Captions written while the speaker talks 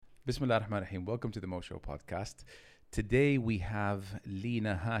Bismillah ar-Rahman ar-Rahim. Welcome to the Mo Show podcast. Today we have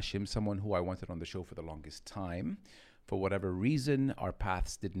Lina Hashem, someone who I wanted on the show for the longest time. For whatever reason, our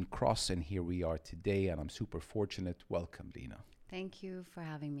paths didn't cross, and here we are today, and I'm super fortunate. Welcome, Lina. Thank you for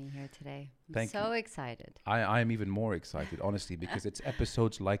having me here today. I'm Thank so you. excited. I am even more excited, honestly, because it's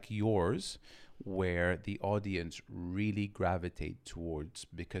episodes like yours where the audience really gravitate towards,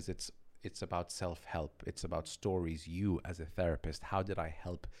 because it's about self-help. It's about stories. You as a therapist, how did I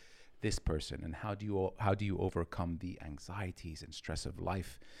help this person, and how do you overcome the anxieties and stress of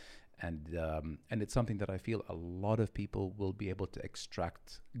life? And it's something that I feel a lot of people will be able to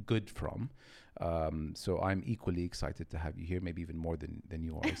extract good from. So I'm equally excited to have you here, maybe even more than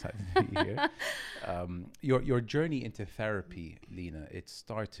you are excited to be here. Your journey into therapy, Lina, it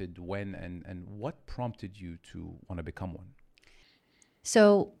started when and what prompted you to want to become one?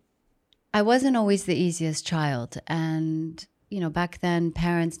 So I wasn't always the easiest child. And, back then,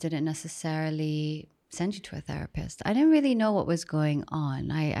 parents didn't necessarily send you to a therapist. I didn't really know what was going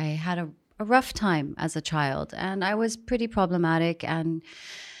on. I had a rough time as a child, and I was pretty problematic. And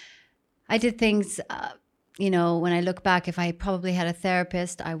I did things, when I look back, if I probably had a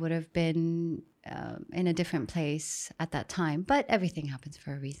therapist, I would have been in a different place at that time. But everything happens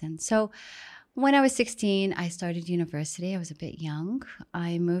for a reason. So when I was 16, I started university. I was a bit young.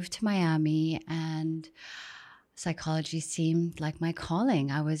 I moved to Miami, and psychology seemed like my calling.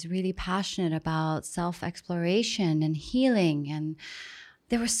 I was really passionate about self-exploration and healing, and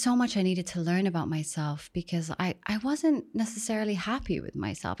there was so much I needed to learn about myself because I wasn't necessarily happy with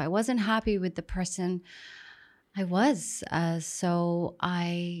myself. I wasn't happy with the person I was. So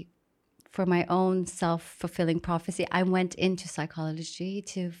for my own self-fulfilling prophecy, I went into psychology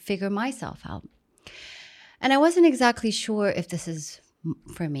to figure myself out. And I wasn't exactly sure if this is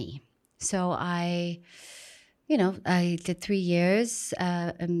for me. So I did 3 years.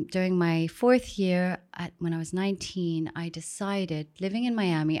 And during my fourth year, when I was 19, I decided, living in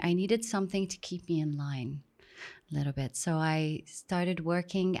Miami, I needed something to keep me in line a little bit. So I started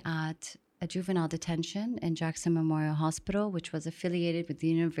working at a juvenile detention in Jackson Memorial Hospital, which was affiliated with the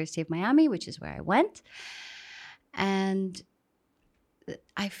University of Miami, which is where I went. And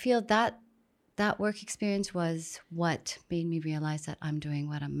I feel that work experience was what made me realize that I'm doing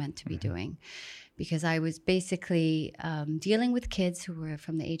what I'm meant to be doing. Because I was basically dealing with kids who were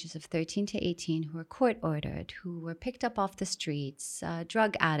from the ages of 13 to 18, who were court-ordered, who were picked up off the streets,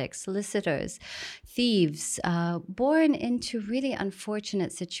 drug addicts, solicitors, thieves, born into really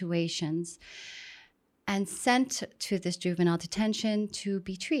unfortunate situations and sent to this juvenile detention to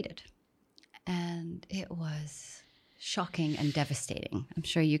be treated. And it was shocking and devastating. I'm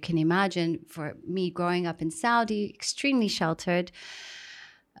sure you can imagine, for me growing up in Saudi, extremely sheltered.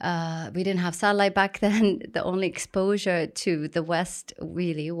 We didn't have satellite back then. The only exposure to the West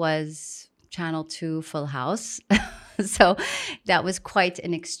really was Channel 2 Full House. So that was quite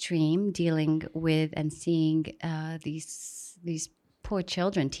an extreme, dealing with and seeing these poor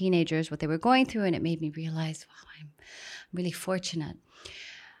children, teenagers, what they were going through. And it made me realize, wow, I'm really fortunate.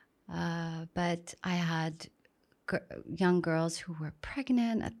 But I had young girls who were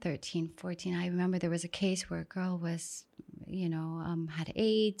pregnant at 13, 14. I remember there was a case where a girl was, had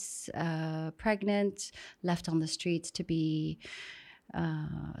AIDS, pregnant, left on the streets to be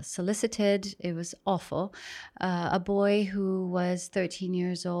solicited. It was awful. A boy who was 13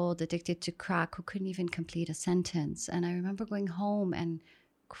 years old, addicted to crack, who couldn't even complete a sentence. And I remember going home and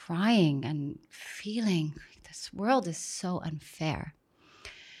crying and feeling this world is so unfair.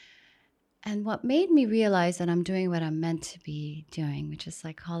 And what made me realize that I'm doing what I'm meant to be doing, which is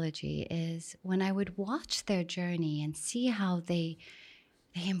psychology, is when I would watch their journey and see how they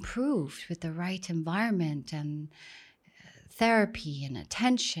improved with the right environment and therapy and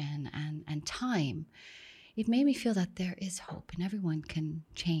attention and time, it made me feel that there is hope and everyone can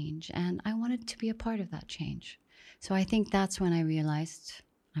change. And I wanted to be a part of that change. So I think that's when I realized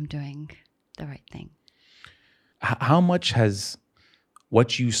I'm doing the right thing. How much has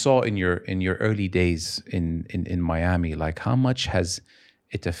what you saw in your early days in Miami, like how much has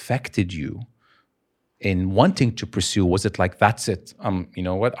it affected you in wanting to pursue? Was it like, that's it, you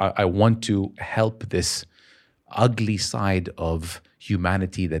know what, I want to help this ugly side of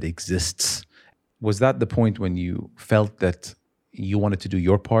humanity that exists? Was that the point when you felt that you wanted to do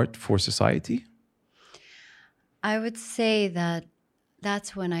your part for society? I would say that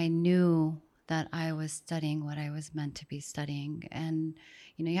that's when I knew that I was studying what I was meant to be studying. And,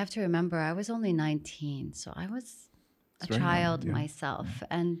 you have to remember, I was only 19, so I was a child myself.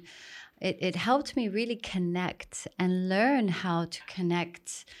 And it helped me really connect and learn how to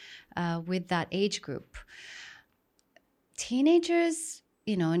connect with that age group. Teenagers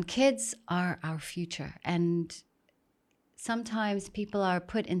and kids are our future. And sometimes people are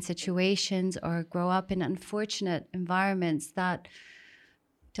put in situations or grow up in unfortunate environments that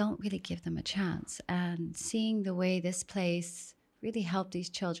don't really give them a chance. And seeing the way this place really helped these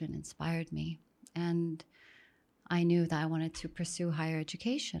children inspired me. And I knew that I wanted to pursue higher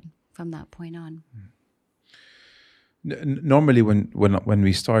education from that point on. Normally, when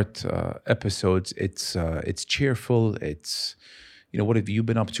we start episodes, it's cheerful. It's, what have you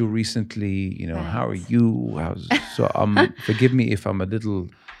been up to recently? Right. How are you? Forgive me if I'm a little,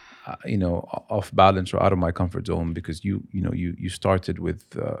 off balance or out of my comfort zone, because you started with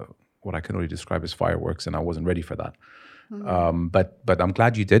what I can only describe as fireworks, and I wasn't ready for that. Mm-hmm. But I'm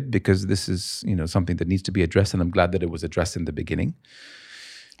glad you did, because this is something that needs to be addressed, and I'm glad that it was addressed in the beginning.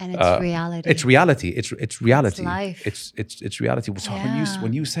 And it's reality. It's reality. It's reality. It's life. It's reality. So Yeah.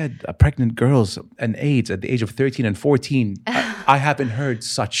 when you said pregnant girls and AIDS at the age of 13 and 14, I haven't heard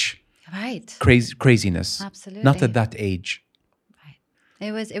such right. craziness. Absolutely. Not at that age. Right.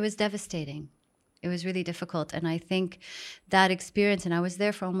 It was devastating. It was really difficult. And I think that experience, and I was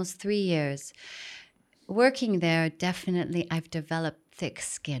there for almost 3 years, working there, definitely I've developed thick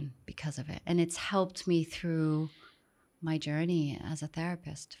skin because of it. And it's helped me through my journey as a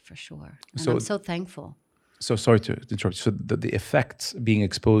therapist, for sure. And I'm so thankful. So sorry to interrupt. So the effects, being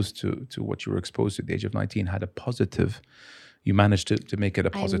exposed to what you were exposed to at the age of 19, had a positive. You managed to make it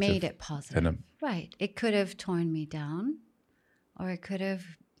a positive. I made it positive. Right. It could have torn me down, or it could have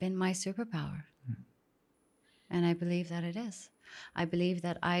been my superpower. And I believe that it is. I believe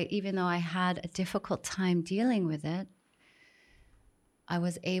that even though I had a difficult time dealing with it, I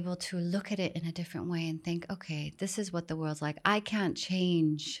was able to look at it in a different way and think, okay, this is what the world's like. I can't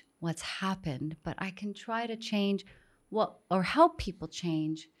change what's happened, but I can try to change or help people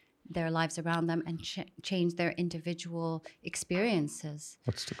change their lives around them and change their individual experiences.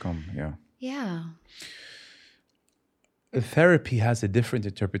 What's to come, yeah. Yeah. Therapy has a different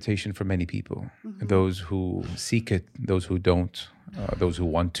interpretation for many people. Mm-hmm. Those who seek it, those who don't, those who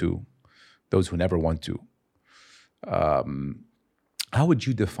want to, those who never want to. How would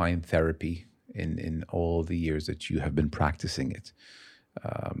you define therapy in all the years that you have been practicing it?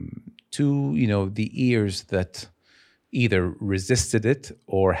 To the ears that either resisted it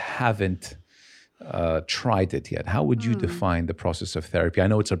or haven't tried it yet. How would you define the process of therapy? I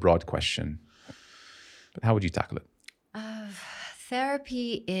know it's a broad question, but how would you tackle it?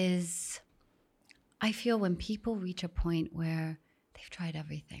 Therapy is, I feel, when people reach a point where they've tried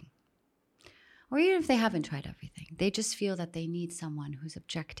everything. Or even if they haven't tried everything, they just feel that they need someone who's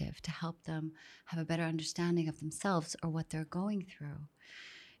objective to help them have a better understanding of themselves or what they're going through.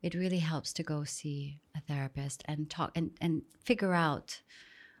 It really helps to go see a therapist and talk and figure out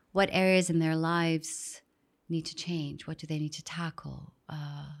what areas in their lives need to change. What do they need to tackle?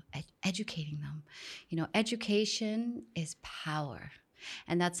 Educating them. Education is power.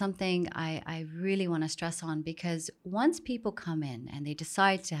 And that's something I really want to stress on, because once people come in and they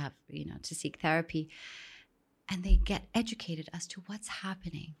decide to have, to seek therapy, and they get educated as to what's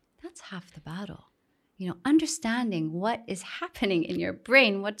happening, that's half the battle. Understanding what is happening in your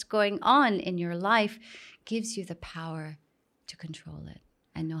brain, what's going on in your life, gives you the power to control it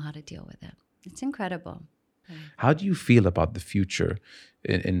and know how to deal with it. It's incredible. How do you feel about the future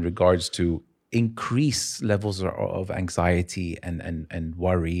in regards to increased levels of anxiety and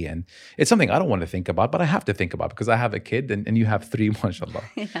worry? And it's something I don't want to think about, but I have to think about because I have a kid and you have 3, mashallah.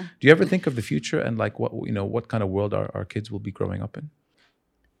 Yeah. Do you ever think of the future and like what kind of world our kids will be growing up in?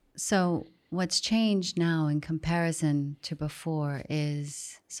 So what's changed now in comparison to before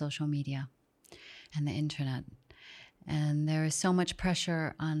is social media and the internet. And there is so much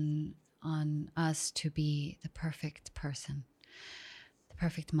pressure on us to be the perfect person, the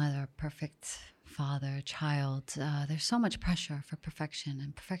perfect mother, perfect father, child. There's so much pressure for perfection,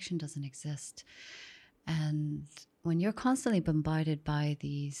 and perfection doesn't exist. And when you're constantly bombarded by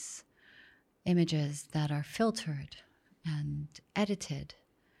these images that are filtered and edited,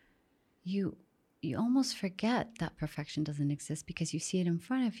 you almost forget that perfection doesn't exist because you see it in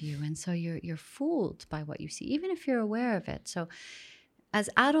front of you. And so you're fooled by what you see, even if you're aware of it. So as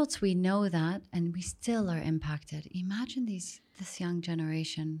adults, we know that, and we still are impacted. Imagine this young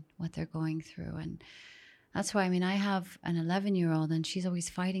generation, what they're going through. And that's why, I have an 11-year-old, and she's always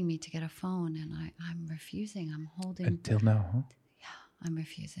fighting me to get a phone, and I'm refusing. I'm holding. Until now, huh? Yeah, I'm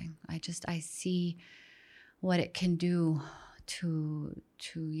refusing. I see what it can do to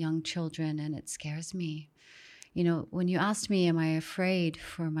young children, and it scares me. When you asked me, am I afraid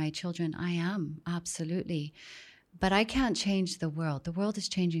for my children? I am, absolutely. But I can't change the world. The world is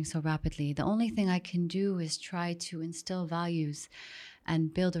changing so rapidly. The only thing I can do is try to instill values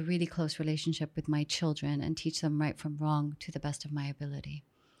and build a really close relationship with my children and teach them right from wrong to the best of my ability.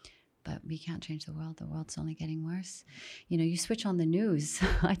 But we can't change the world. The world's only getting worse. You switch on the news.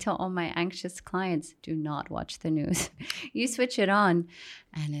 I tell all my anxious clients, do not watch the news. You switch it on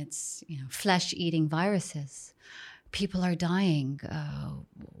and it's, flesh-eating viruses. People are dying,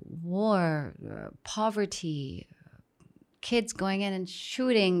 war, poverty, kids going in and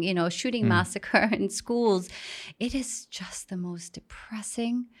shooting massacre in schools. It is just the most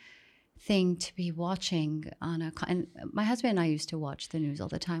depressing thing to be watching and my husband and I used to watch the news all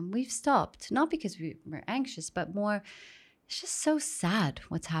the time. We've stopped, not because we're anxious, but more, it's just so sad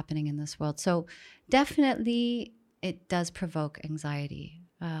what's happening in this world. So definitely it does provoke anxiety.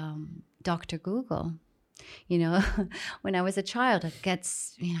 Dr. Google, when I was a child,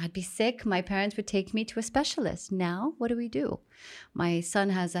 I'd be sick. My parents would take me to a specialist. Now, what do? My son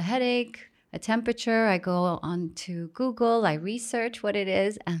has a headache, a temperature. I go on to Google, I research what it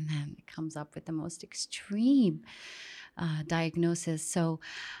is, and then it comes up with the most extreme diagnosis. So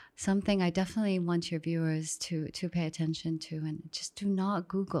something I definitely want your viewers to pay attention to, and just do not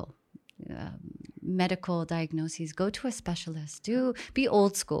Google medical diagnoses. Go to a specialist. Be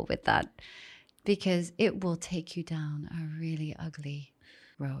old school with that, because it will take you down a really ugly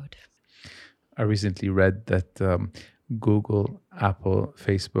road. I recently read that Google, Apple,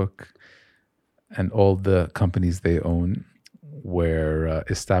 Facebook, and all the companies they own were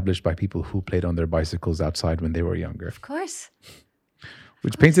established by people who played on their bicycles outside when they were younger. Of course.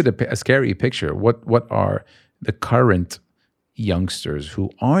 Which painted a scary picture. What are the current youngsters who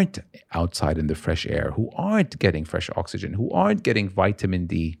aren't outside in the fresh air, who aren't getting fresh oxygen, who aren't getting vitamin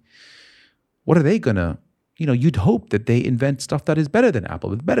D? What are they gonna, you'd hope that they invent stuff that is better than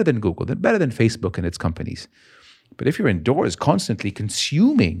Apple, better than Google, better than Facebook and its companies. But if you're indoors constantly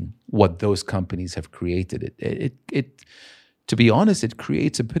consuming what those companies have created, it to be honest, it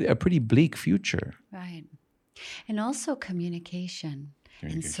creates a pretty bleak future. Right. And also communication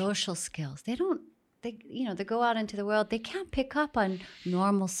and social skills. They go out into the world, they can't pick up on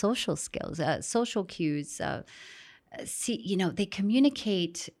normal social skills, social cues. They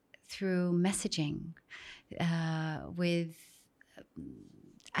communicate through messaging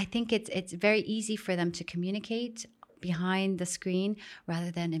I think it's very easy for them to communicate behind the screen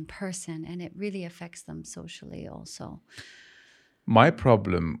rather than in person, and it really affects them socially also. My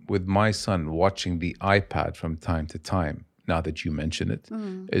problem with my son watching the iPad from time to time, now that you mention it,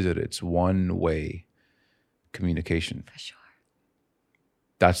 is that it's one-way communication. For sure.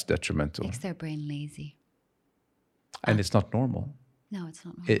 That's detrimental. Makes their brain lazy. And it's not normal. No, it's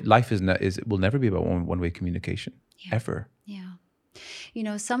not normal. Life it will never be about one-way communication, ever. Yeah.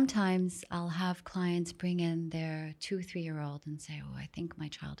 Sometimes I'll have clients bring in their 2-3-year-old and say, I think my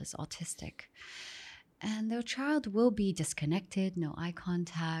child is autistic. And their child will be disconnected, no eye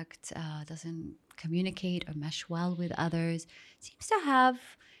contact, doesn't communicate or mesh well with others, seems to have,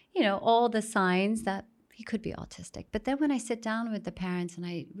 all the signs that he could be autistic. But then when I sit down with the parents and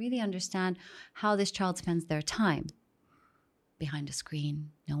I really understand how this child spends their time, behind a screen,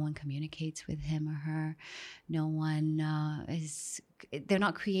 no one communicates with him or her, no one they're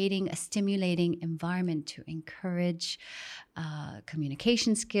not creating a stimulating environment to encourage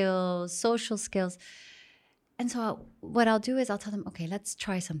communication skills, social skills. And so what I'll do is I'll tell them, okay, let's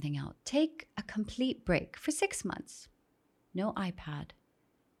try something out. Take a complete break for 6 months. No iPad.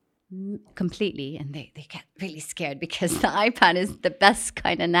 Completely. And they get really scared because the iPad is the best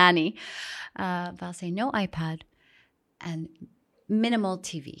kind of nanny. But I'll say no iPad and minimal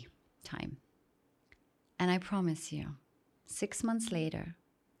TV time. And I promise you, 6 months later,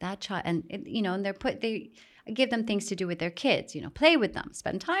 that child, and they give them things to do with their kids, play with them,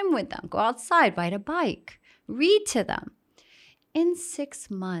 spend time with them, go outside, ride a bike, read to them. In 6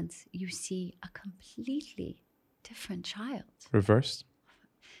 months, you see a completely different child. Reversed?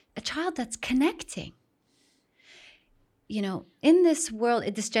 A child that's connecting. In this world,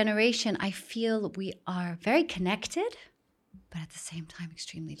 in this generation, I feel we are very connected, but at the same time,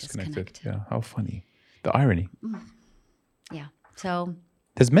 extremely disconnected. Yeah, how funny. The irony. Yeah, so...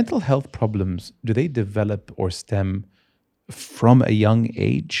 Does mental health problems, do they develop or stem from a young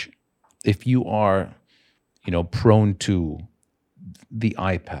age? If you are, prone to the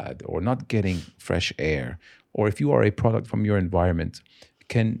iPad or not getting fresh air, or if you are a product from your environment,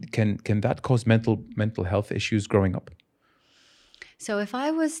 can that cause mental health issues growing up? So if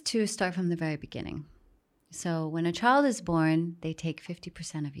I was to start from the very beginning, so when a child is born, they take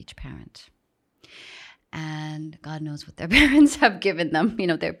 50% of each parent. And God knows what their parents have given them,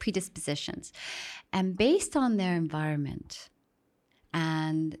 their predispositions. And based on their environment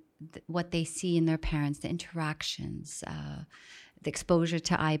and what they see in their parents, the interactions, the exposure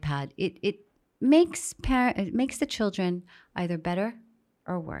to iPad, it makes the children either better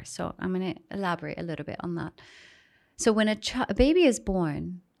or worse. So I'm going to elaborate a little bit on that. So when a baby is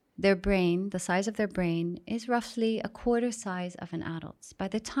born, their brain, the size of their brain, is roughly a quarter size of an adult's. By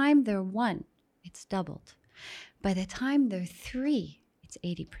the time they're 1, it's doubled. By the time they're 3, it's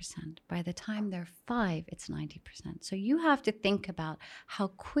 80%. By the time they're 5, it's 90%. So you have to think about how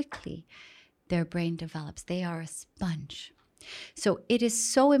quickly their brain develops. They are a sponge. So it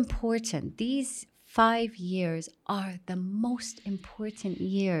is so important. These 5 years are the most important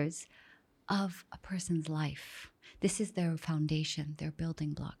years of a person's life. This is their foundation, their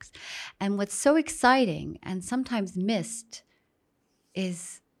building blocks. And what's so exciting and sometimes missed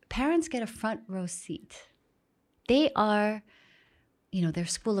is parents get a front row seat. They are, their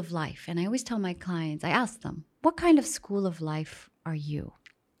school of life. And I always tell my clients, I ask them, what kind of school of life are you?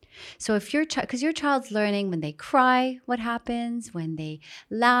 So if because your child's learning when they cry, what happens? When they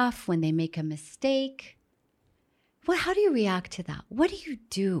laugh, when they make a mistake. How do you react to that? What do you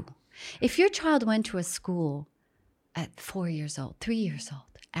do? If your child went to a school at 4 years old, 3 years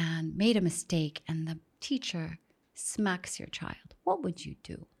old, and made a mistake and the teacher smacks your child, what would you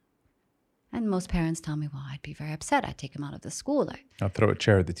do? And most parents tell me, well, I'd be very upset. I'd take him out of the school. I'll throw a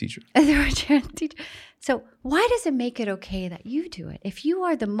chair at the teacher. So why does it make it okay that you do it? If you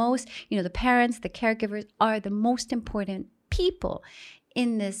are the most, the parents, the caregivers are the most important people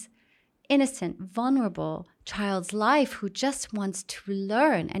in this innocent, vulnerable child's life who just wants to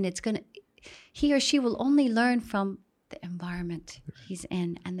learn. And he or she will only learn from the environment he's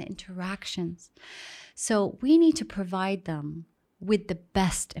in and the interactions. So we need to provide them with the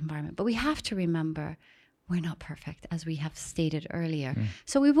best environment. But we have to remember we're not perfect, as we have stated earlier.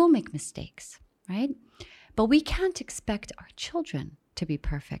 So we will make mistakes, right? But we can't expect our children to be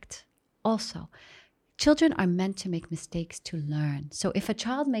perfect also. Children are meant to make mistakes to learn. So if a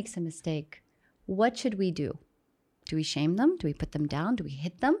child makes a mistake, what should we do? Do we shame them? Do we put them down? Do we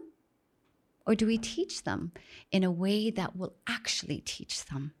hit them? Or do we teach them in a way that will actually teach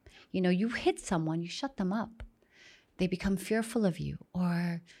them? You hit someone, you shut them up. They become fearful of you,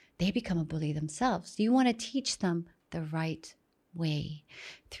 or they become a bully themselves. You want to teach them the right way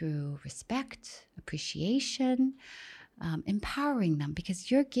through respect, appreciation, empowering them, because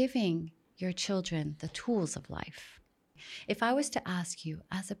you're giving your children the tools of life. If I was to ask you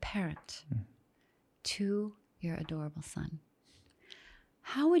as a parent to your adorable son,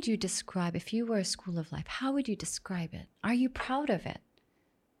 how would you describe, if you were a school of life, how would you describe it? Are you proud of it?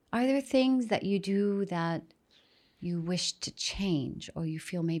 Are there things that you do that you wish to change, or you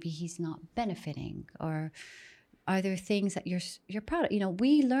feel maybe he's not benefiting? Or are there things that you're proud of?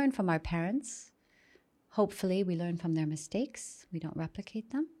 We learn from our parents. Hopefully we learn from their mistakes. We don't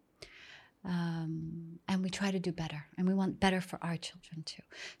replicate them. And we try to do better. And we want better for our children too.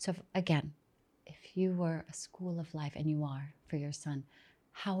 So if you were a school of life, and you are for your son,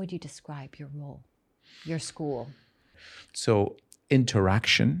 how would you describe your role, your school? So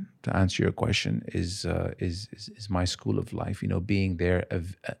interaction, to answer your question, is my school of life. Being there,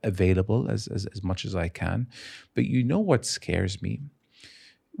 available as much as I can. But what scares me?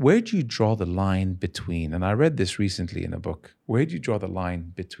 Where do you draw the line between? And I read this recently in a book. Where do you draw the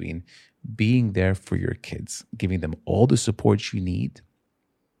line between being there for your kids, giving them all the support you need,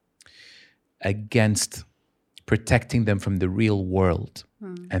 against protecting them from the real world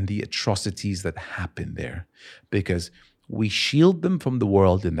and the atrocities that happen there? Because we shield them from the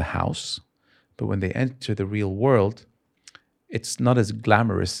world in the house, but when they enter the real world, it's not as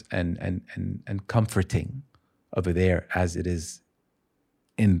glamorous and comforting over there as it is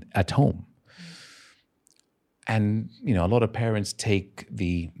at home. And a lot of parents take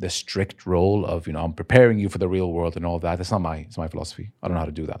the strict role of I'm preparing you for the real world and all that. It's my philosophy. I don't know how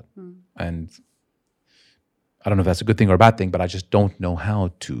to do that, and I don't know if that's a good thing or a bad thing, but I just don't know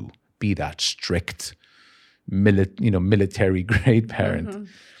how to be that strict military grade parent.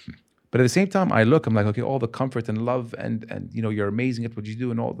 But at the same time, I'm like, okay, all the comfort and love and you're amazing at what you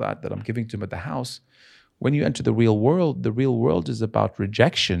do and all that I'm giving to him at the house. When you enter the real world is about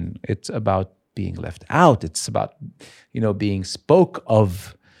rejection. It's about being left out. It's about, being spoke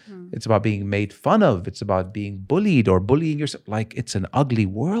of. It's about being made fun of. It's about being bullied or bullying yourself. Like, it's an ugly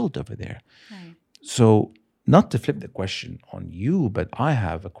world over there. Right. So not to flip the question on you, but I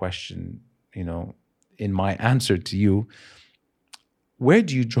have a question, in my answer to you. Where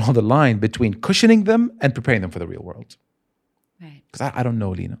do you draw the line between cushioning them and preparing them for the real world? Right. Because I don't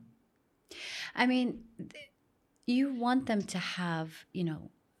know, Lina. I mean, you want them to have,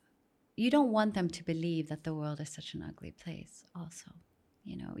 you don't want them to believe that the world is such an ugly place also.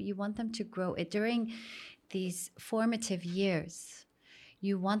 You want them to grow it during these formative years,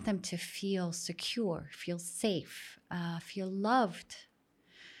 you want them to feel secure, feel safe, feel loved.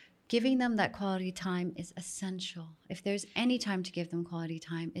 Giving them that quality time is essential. If there's any time to give them quality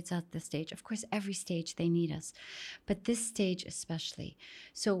time, it's at this stage. Of course, every stage they need us, but this stage especially.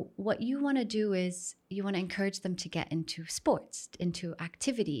 So what you want to do is you want to encourage them to get into sports, into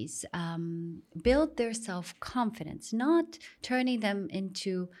activities, build their self-confidence, not turning them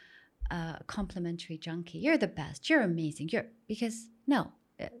into a complimentary junkie. You're the best. You're amazing. Because no,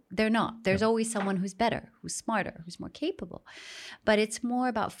 they're not. There's always someone who's better, who's smarter, who's more capable. But it's more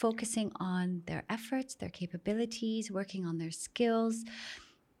about focusing on their efforts, their capabilities, working on their skills,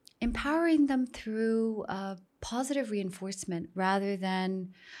 empowering them through positive reinforcement rather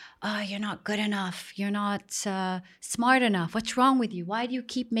than, oh, you're not good enough. You're not smart enough. What's wrong with you? Why do you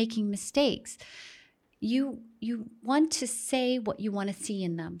keep making mistakes? You want to say what you want to see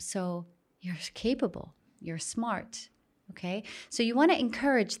in them. So you're capable. You're smart. Okay, so you want to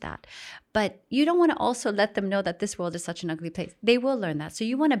encourage that, but you don't want to also let them know that this world is such an ugly place. They will learn that. So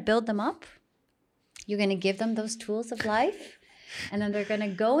you want to build them up. You're going to give them those tools of life, and then they're going to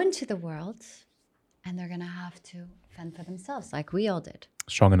go into the world, and they're going to have to fend for themselves, like we all did.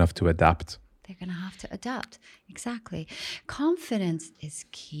 Strong enough to adapt. They're going to have to adapt. Exactly. Confidence is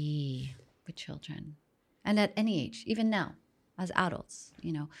key with children, and at any age, even now, as adults,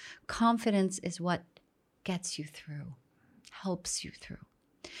 confidence is what gets you through. Helps you through.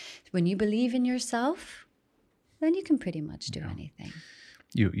 When you believe in yourself, then you can pretty much do anything.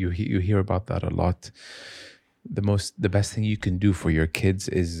 You hear about that a lot. The best thing you can do for your kids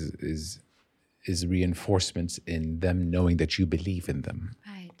is reinforcements in them knowing that you believe in them.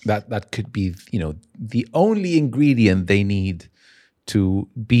 Right. That could be the only ingredient they need to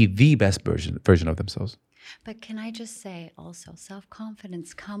be the best version of themselves. But can I just say also,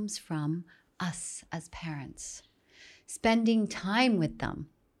 self-confidence comes from us as parents. Spending time with them.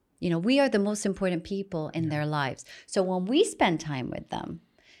 We are the most important people in their lives. So when we spend time with them,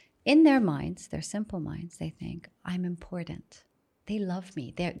 in their minds, their simple minds, they think, I'm important. They love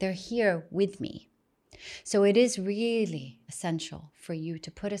me. They're here with me. So it is really essential for you to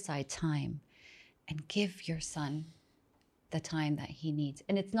put aside time and give your son the time that he needs.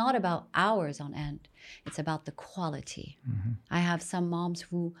 And it's not about hours on end. It's about the quality. Mm-hmm. I have some moms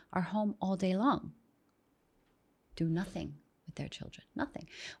who are home all day long. Do nothing with their children, nothing.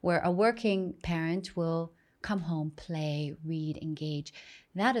 Where a working parent will come home, play, read, engage.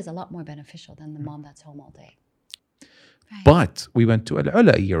 That is a lot more beneficial than the mom that's home all day. Right. But we went to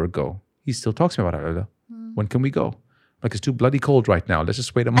Al-Ula a year ago. He still talks to me about Al-Ula. When can we go? Like, it's too bloody cold right now. Let's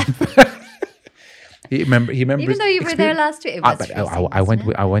just wait a month. He remembers. Even though you were there last week, it was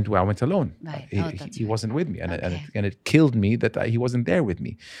freezing, I went alone. Right. He wasn't with me, and it killed me that he wasn't there with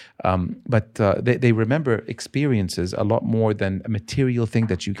me. But they remember experiences a lot more than a material thing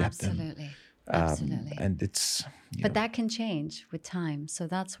that you get them. Absolutely. And it's. But that can change with time. So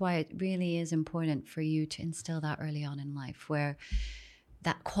that's why it really is important for you to instill that early on in life, where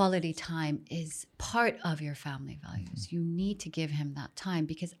that quality time is part of your family values. Mm-hmm. You need to give him that time,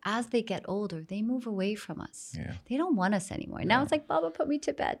 because as they get older, they move away from us. Yeah. They don't want us anymore. Yeah. Now it's like, Baba, put me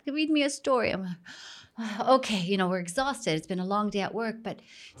to bed. Read me a story. I'm like, okay, we're exhausted. It's been a long day at work, but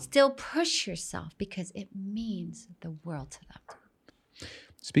still push yourself, because it means the world to them.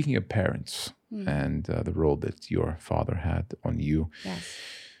 Speaking of parents and the role that your father had on you, yes.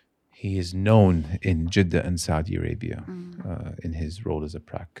 He is known in Jeddah and Saudi Arabia in his role as a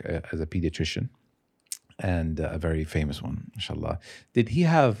pediatrician, and a very famous one, mashallah. Did he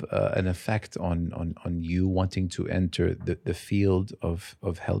have an effect on you wanting to enter the field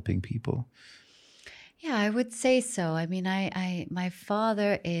of helping people? Yeah, I would say so. I mean, my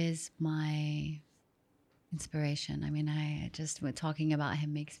father is my inspiration. I mean, I just talking about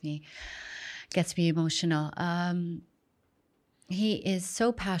him gets me emotional. He is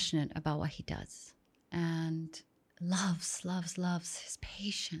so passionate about what he does, and loves his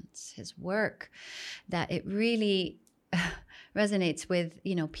patience, his work, that it really resonates with,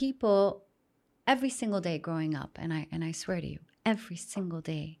 people every single day growing up. And I swear to you, every single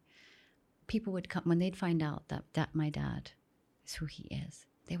day, people would come when they'd find out that my dad is who he is.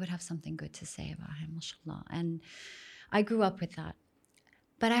 They would have something good to say about him, mashallah. And I grew up with that.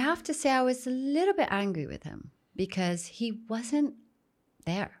 But I have to say I was a little bit angry with him, because he wasn't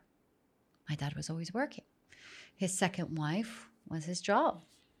there. My dad was always working. His second wife was his job.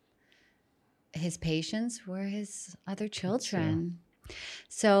 His patients were his other children.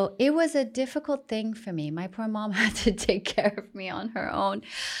 So it was a difficult thing for me. My poor mom had to take care of me on her own.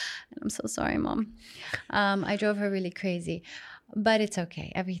 And I'm so sorry, Mom. I drove her really crazy. But it's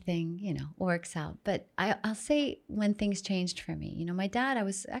okay. Everything, works out. But I'll say when things changed for me, my dad, I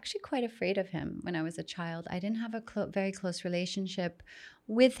was actually quite afraid of him when I was a child. I didn't have a very close relationship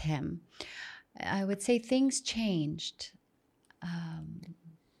with him. I would say things changed. I'll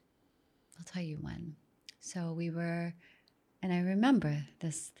tell you when. So and I remember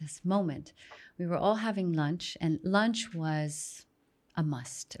this moment. We were all having lunch, and lunch was a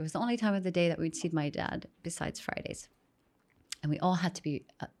must. It was the only time of the day that we'd see my dad besides Fridays. And we all had to be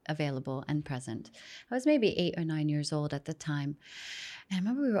available and present. I was maybe 8 or 9 years old at the time. And I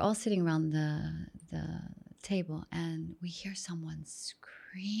remember we were all sitting around the table, and we hear someone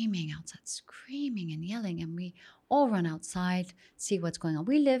screaming outside, screaming and yelling. And we all run outside, see what's going on.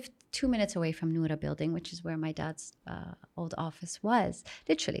 We lived 2 minutes away from Noura building, which is where my dad's old office was.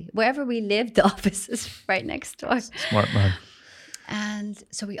 Literally, wherever we lived, the office is right next door. Smart man. And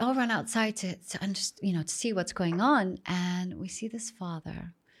so we all run outside to see what's going on. And we see this father,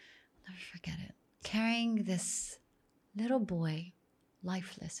 I'll never forget it, carrying this little boy,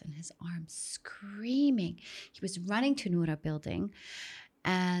 lifeless in his arms, screaming. He was running to Noura building.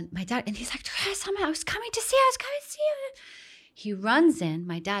 And my dad, and he's like, I was coming to see you. He runs in.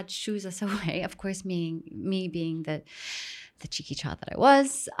 My dad shoos us away. Of course, me being the cheeky child that I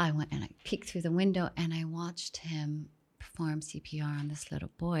was, I went and I peeked through the window, and I watched him perform CPR on this little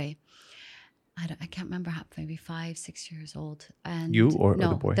boy. I can't remember, maybe 5, 6 years old. And you or no,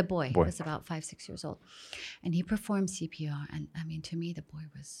 the boy? The boy was about 5, 6 years old. And he performed CPR. And I mean, to me, the boy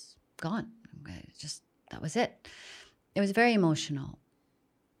was gone. That was it. It was very emotional.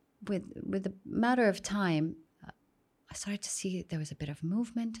 With the matter of time, I started to see there was a bit of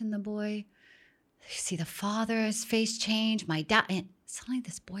movement in the boy. You see the father's face change, my dad, and suddenly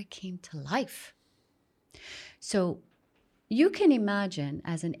this boy came to life. So you can imagine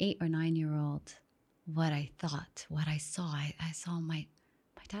as an 8 or 9 year old what I thought, what I saw. I saw my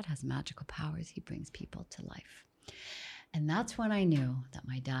dad has magical powers. He brings people to life. And that's when I knew that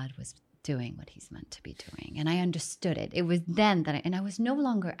my dad was doing what he's meant to be doing. And I understood it. It was then that I was no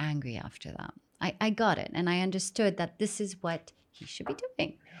longer angry after that. I got it. And I understood that this is what he should be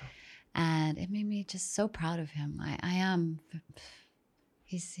doing. Yeah. And it made me just so proud of him. I am.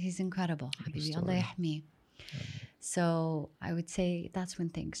 He's incredible. Habibi, Allah yahmi. So I would say that's when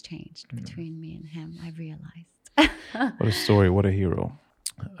things changed between me and him. I realized. What a story. What a hero.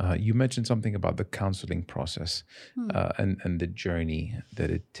 You mentioned something about the counseling process and the journey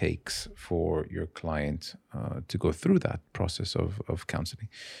that it takes for your client to go through that process of counseling.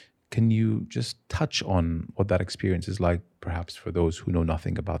 Can you just touch on what that experience is like, perhaps for those who know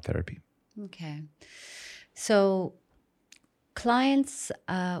nothing about therapy? Okay. So clients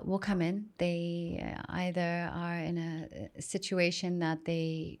will come in. They either are in a situation that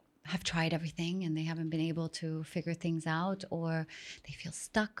they have tried everything and they haven't been able to figure things out, or they feel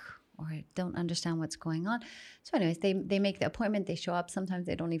stuck or don't understand what's going on. So anyways, they make the appointment, they show up. Sometimes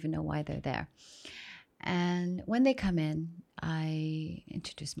they don't even know why they're there. And when they come in, I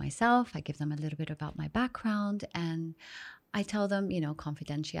introduce myself. I give them a little bit about my background, and I tell them,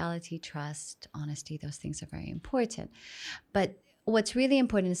 confidentiality, trust, honesty, those things are very important. But what's really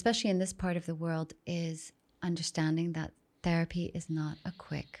important, especially in this part of the world, is understanding that therapy is not a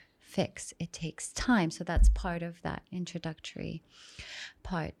quick fix. It takes time. So that's part of that introductory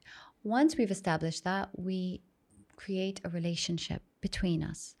part. Once we've established that, we create a relationship between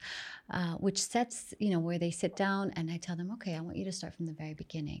us, which sets, where they sit down and I tell them, okay, I want you to start from the very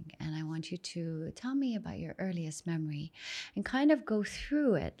beginning. And I want you to tell me about your earliest memory and kind of go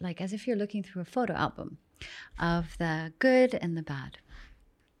through it, like as if you're looking through a photo album of the good and the bad,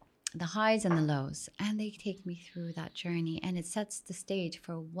 the highs and the lows. And they take me through that journey, and it sets the stage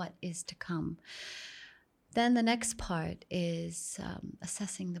for what is to come. Then the next part is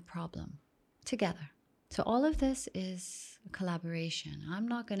assessing the problem together. So all of this is a collaboration. I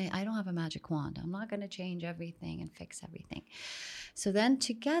don't have a magic wand. I'm not going to change everything and fix everything. So then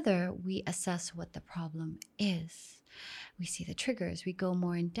together we assess what the problem is. We see the triggers. We go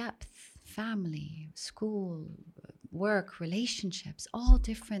more in depth. Family, school, work, relationships, all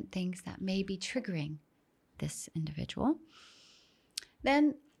different things that may be triggering this individual.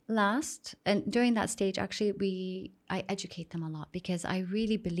 Then last, and during that stage, actually, I educate them a lot, because I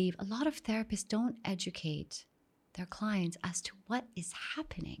really believe a lot of therapists don't educate their clients as to what is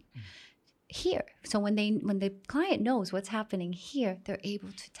happening here. So when the client knows what's happening here, they're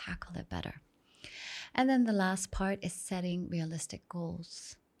able to tackle it better. And then the last part is setting realistic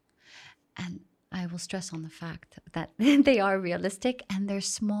goals. And I will stress on the fact that they are realistic and they're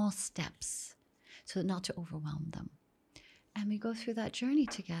small steps, so not to overwhelm them. And we go through that journey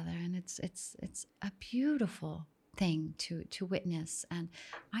together, and it's a beautiful thing to witness. And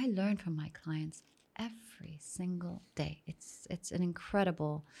I learn from my clients every single day. It's an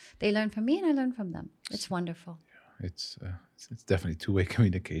incredible, they learn from me and I learn from them. It's wonderful. Yeah, it's definitely two-way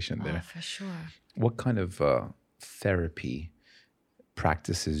communication there. Oh, for sure. What kind of therapy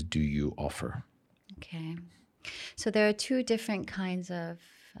practices do you offer? Okay. So there are two different kinds of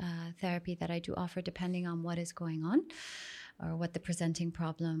therapy that I do offer depending on what is going on or what the presenting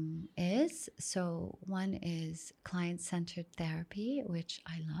problem is. So one is client-centered therapy, which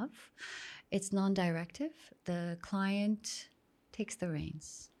I love. It's non-directive. The client takes the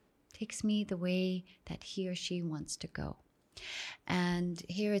reins, takes me the way that he or she wants to go. And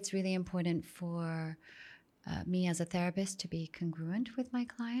here it's really important for me as a therapist to be congruent with my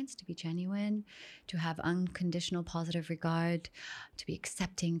clients, to be genuine, to have unconditional positive regard, to be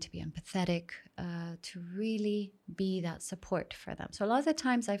accepting, to be empathetic, to really be that support for them. So a lot of the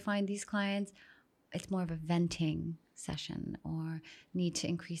times I find these clients, it's more of a venting session or need to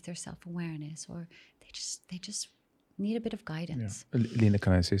increase their self-awareness, or they just need a bit of guidance. Yeah. Lina,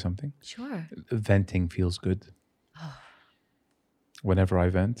 can I say something? Sure. Venting feels good. Oh. Whenever I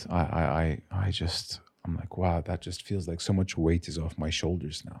vent, I'm like, wow, that just feels like so much weight is off my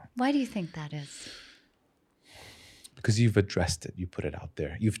shoulders now. Why do you think that is? Because you've addressed it, you put it out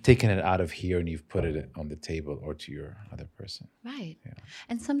there. You've taken it out of here and you've put it on the table or to your other person. Right. Yeah.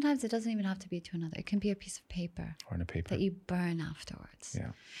 And sometimes it doesn't even have to be to another. It can be a piece of paper. Or in a paper. That you burn afterwards.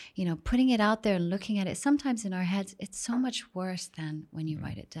 Yeah. You know, putting it out there and looking at it, sometimes in our heads, it's so much worse than when you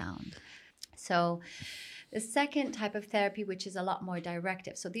write it down. So the second type of therapy, which is a lot more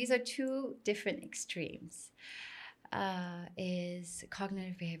directive. So these are two different extremes, is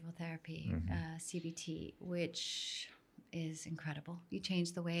cognitive behavioral therapy, CBT, which is incredible. You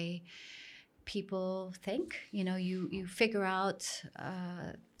change the way people think. You know, you figure out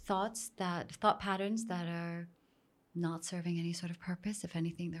thought patterns that are not serving any sort of purpose. If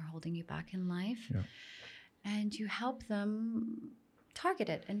anything, they're holding you back in life. Yeah. And you help them target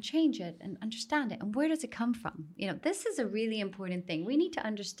it and change it and understand it. And where does it come from? You know, this is a really important thing. We need to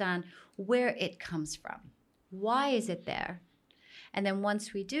understand where it comes from. Why is it there? And then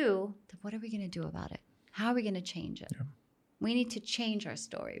once we do, then what are we going to do about it? How are we going to change it? Yeah. We need to change our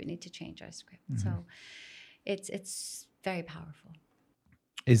story. We need to change our script. So it's very powerful.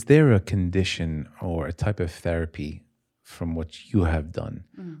 Is there a condition or a type of therapy from what you have done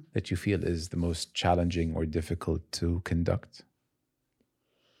that you feel is the most challenging or difficult to conduct?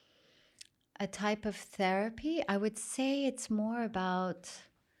 A type of therapy, I would say it's more about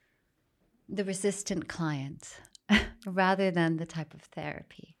the resistant client rather than the type of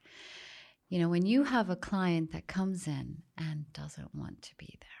therapy. You know, when you have a client that comes in and doesn't want to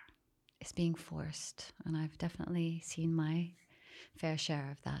be there, is being forced, and I've definitely seen my fair share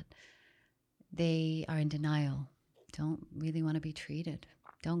of that. They are in denial, don't really want to be treated,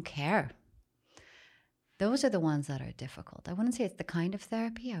 don't care. Those are the ones that are difficult. I wouldn't say it's the kind of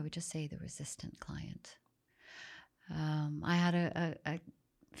therapy. I would just say the resistant client. I had a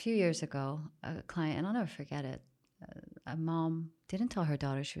few years ago, a client, and I'll never forget it. A mom didn't tell her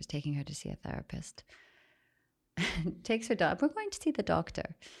daughter she was taking her to see a therapist. Takes her daughter, we're going to see the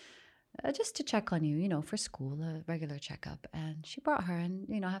doctor, just to check on you, you know, for school, a regular checkup. And she brought her, and,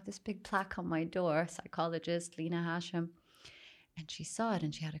 you know, I have this big plaque on my door, psychologist, Lina Hashem. And she saw it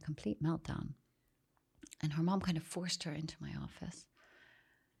and she had a complete meltdown. And her mom kind of forced her into my office.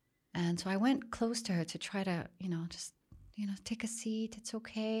 And so I went close to her to try to, you know, just, you know, take a seat. It's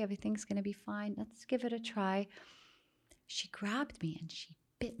okay. Everything's going to be fine. Let's give it a try. She grabbed me and she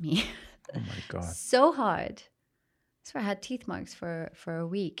bit me. Oh my God. So hard. So I had teeth marks for a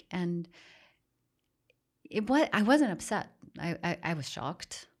week. And I wasn't upset. I was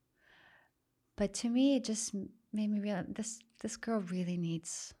shocked. But to me, it just made me realize this girl really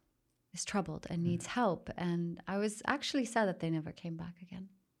is troubled and needs help. And I was actually sad that they never came back again.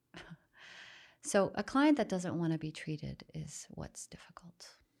 So a client that doesn't want to be treated is what's difficult,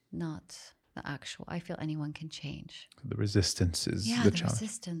 not the actual. I feel anyone can change. The resistance is the challenge.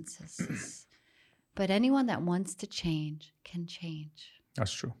 Resistance is. But anyone that wants to change can change.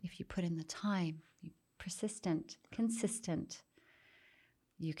 That's true. If you put in the time, you're persistent, consistent,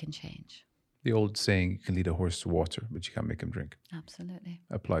 you can change. The old saying, you can lead a horse to water, but you can't make him drink. Absolutely.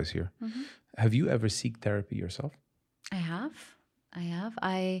 Applies here. Mm-hmm. Have you ever sought therapy yourself? I have.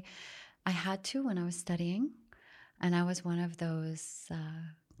 I had to when I was studying, and I was one of those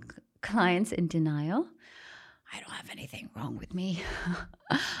clients in denial. I don't have anything wrong with me.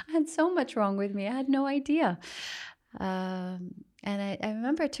 I had so much wrong with me. I had no idea. And I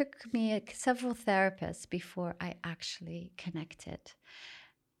remember it took me several therapists before I actually connected.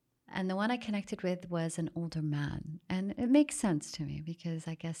 And the one I connected with was an older man. And it makes sense to me because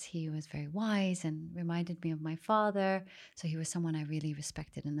I guess he was very wise and reminded me of my father. So he was someone I really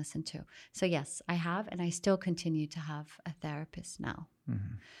respected and listened to. So yes, I have, and I still continue to have a therapist now.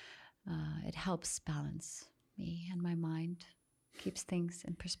 It helps balance me and my mind, keeps things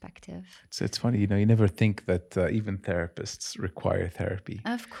in perspective. It's funny, you never think that even therapists require therapy.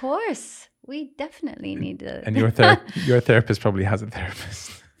 Of course, we definitely need it. And your therapist probably has a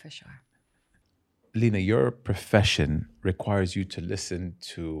therapist. For sure. Lina, your profession requires you to listen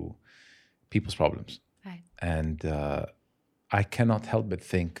to people's problems. Right. And I cannot help but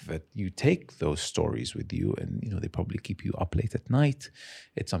think that you take those stories with you and, they probably keep you up late at night.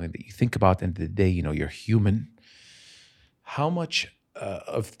 It's something that you think about. End of the day, you're human. How much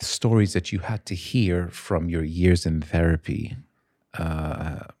of the stories that you had to hear from your years in therapy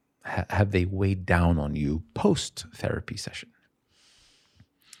have they weighed down on you post-therapy session?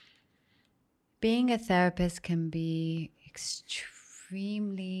 Being a therapist can be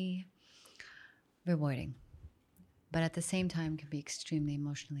extremely rewarding, but at the same time can be extremely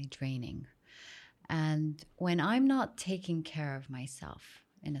emotionally draining. And when I'm not taking care of myself,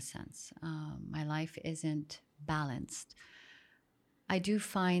 in a sense, my life isn't balanced, I do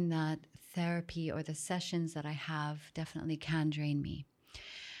find that therapy or the sessions that I have definitely can drain me.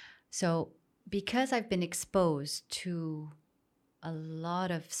 So because I've been exposed to a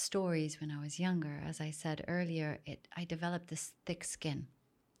lot of stories when I was younger, as I said earlier, I developed this thick skin.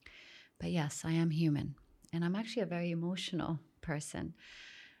 But yes, I am human. And I'm actually a very emotional person.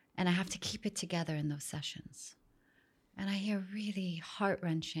 And I have to keep it together in those sessions. And I hear really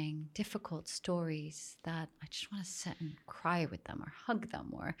heart-wrenching, difficult stories that I just want to sit and cry with them or hug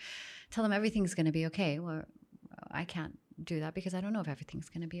them or tell them everything's going to be okay. Well, I can't do that because I don't know if everything's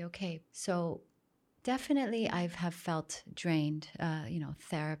going to be okay. So definitely I have felt drained,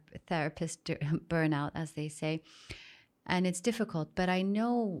 therapist burnout, as they say. And it's difficult, but I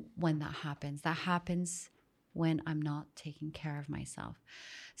know when that happens. That happens when I'm not taking care of myself.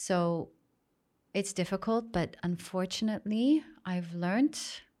 So it's difficult, but unfortunately, I've learned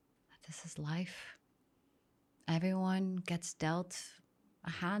that this is life. Everyone gets dealt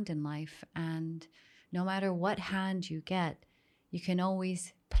a hand in life, and no matter what hand you get, you can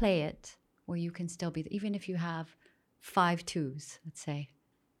always play it where you can still be, even if you have 5 2s, let's say,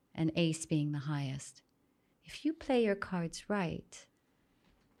 and ace being the highest. If you play your cards right,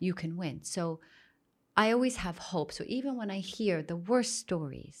 you can win. So I always have hope. So even when I hear the worst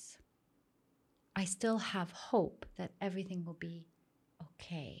stories, I still have hope that everything will be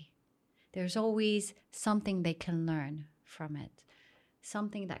okay. There's always something they can learn from it,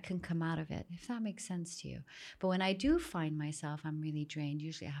 something that can come out of it, if that makes sense to you. But when I do find myself, I'm really drained,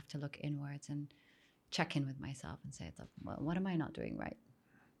 usually I have to look inwards and check in with myself and say, what am I not doing right?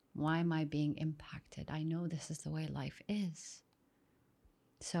 Why am I being impacted? I know this is the way life is.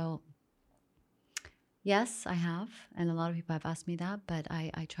 So yes, I have. And a lot of people have asked me that, but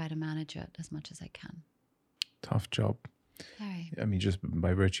I try to manage it as much as I can. Tough job. Sorry. I mean, just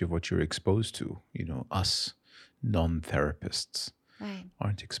by virtue of what you're exposed to, us non-therapists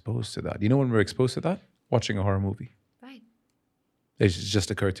aren't exposed to that. When we're exposed to that? Watching a horror movie. Right. It's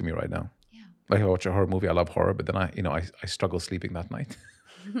just occurred to me right now. Yeah. Like I watch a horror movie, I love horror, but then I struggle sleeping that night.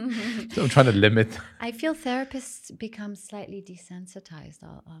 So I'm trying to limit. I feel therapists become slightly desensitized,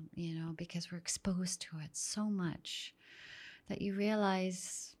 because we're exposed to it so much that you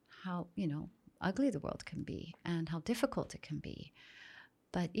realize how, ugly the world can be and how difficult it can be.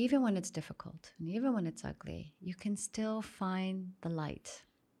 But even when it's difficult and even when it's ugly, you can still find the light.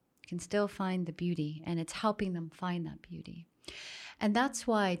 You can still find the beauty, and it's helping them find that beauty. And that's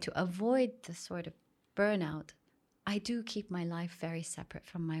why, to avoid the sort of burnout, I do keep my life very separate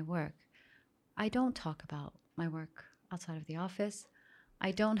from my work. I don't talk about my work outside of the office.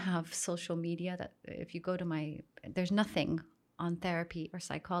 I don't have social media that if you go to there's nothing on therapy or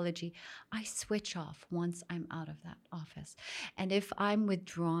psychology. I switch off once I'm out of that office. And if I'm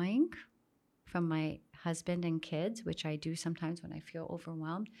withdrawing from my husband and kids, which I do sometimes when I feel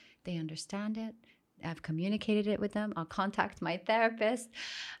overwhelmed, they understand it. I've communicated it with them. I'll contact my therapist.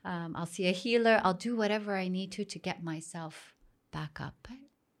 I'll see a healer. I'll do whatever I need to get myself back up.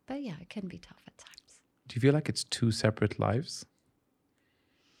 But yeah, it can be tough at times. Do you feel like it's 2 separate lives?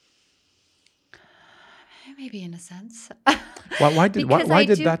 Maybe in a sense. Why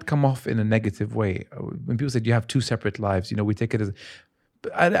did that come off in a negative way? When people said you have 2 separate lives, we take it as...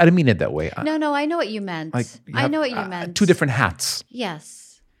 I didn't mean it that way. No, I know what you meant. I know what you meant. 2 different hats. Yes.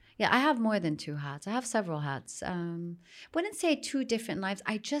 Yeah, I have more than 2 hats. I have several hats. Wouldn't say 2 different lives.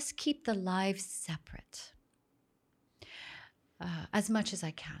 I just keep the lives separate. as much as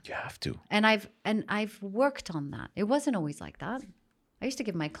I can. You have to. And I've worked on that. It wasn't always like that. I used to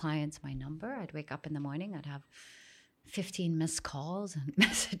give my clients my number. I'd wake up in the morning, I'd have 15 missed calls and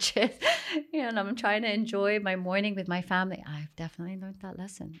messages, and I'm trying to enjoy my morning with my family. I've definitely learned that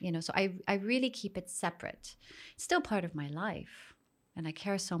lesson, so I really keep it separate. It's still part of my life, and I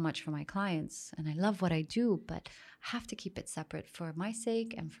care so much for my clients, and I love what I do, but I have to keep it separate for my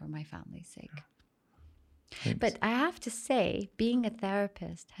sake and for my family's sake. Thanks. But I have to say, being a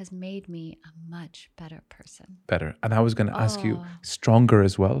therapist has made me a much better person. Better. And I was going to ask you, stronger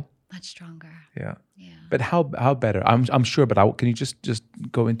as well? Much stronger. Yeah. Yeah. But how better? I'm sure, but can you just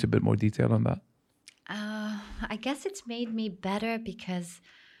go into a bit more detail on that? I guess it's made me better because,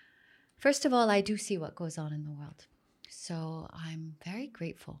 first of all, I do see what goes on in the world. So I'm very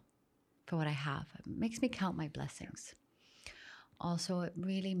grateful for what I have. It makes me count my blessings. Also, it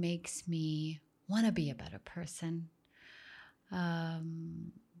really makes me want to be a better person.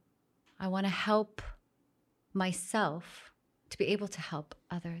 I want to help myself to be able to help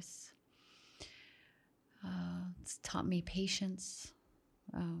others. It's taught me patience.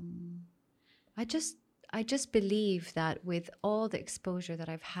 I just believe that with all the exposure that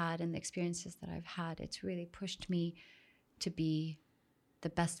I've had and the experiences that I've had, it's really pushed me to be the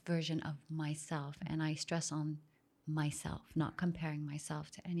best version of myself. And I stress on myself, not comparing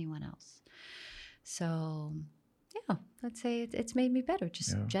myself to anyone else. So, yeah, let's say it's made me better,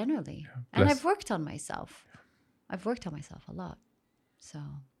 just generally. Yeah. And I've worked on myself. I've worked on myself a lot. So,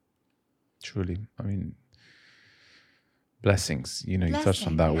 truly, I mean, blessings. You touched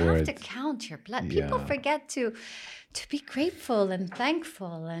on that word. You have to count your blessings. People forget to be grateful and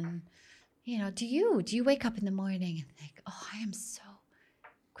thankful. And do you wake up in the morning and think, oh, I am so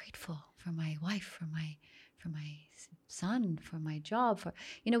grateful for my wife, for my son, for my job,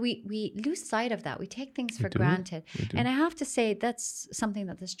 we lose sight of that. We take things for granted. And I have to say that's something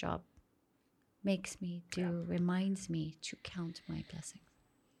that this job makes me do, reminds me to count my blessings.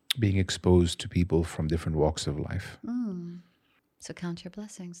 Being exposed to people from different walks of life. So count your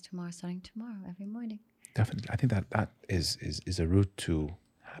blessings starting tomorrow, every morning. Definitely. I think that is a route to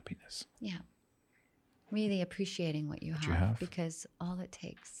happiness. Yeah. Really appreciating what you have, because all it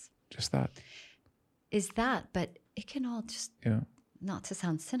takes. Just that. Is that, but it can all just, not to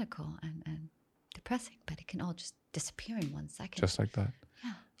sound cynical and depressing, but it can all just disappear in 1 second. Just like that.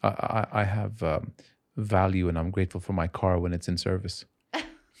 Yeah. I have value, and I'm grateful for my car when it's in service.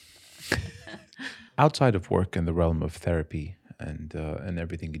 Outside of work and the realm of therapy and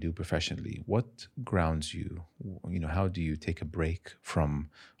everything you do professionally, what grounds you? How do you take a break from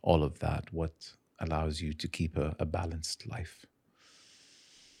all of that? What allows you to keep a balanced life?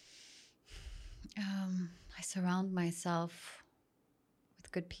 I surround myself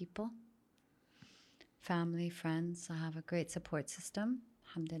with good people, family, friends. I have a great support system,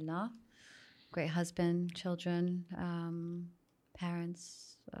 alhamdulillah. Great husband, children,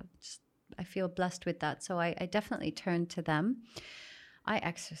 parents. I feel blessed with that. So I definitely turn to them. I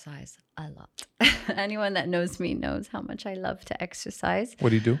exercise a lot. Anyone that knows me knows how much I love to exercise. What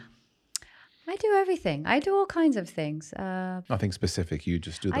do you do? I do everything. I do all kinds of things. Nothing specific. You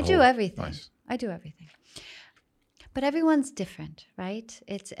just do the whole... I do everything. Nice. I do everything. But everyone's different, right?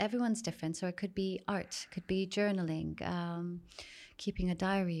 Everyone's different. So it could be art, could be journaling, keeping a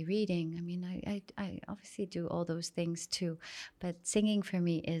diary, reading. I mean, I obviously do all those things too. But singing for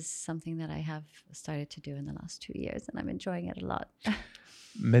me is something that I have started to do in the last 2 years, and I'm enjoying it a lot.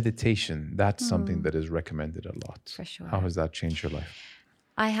 Meditation, that's something that is recommended a lot. For sure. How has that changed your life?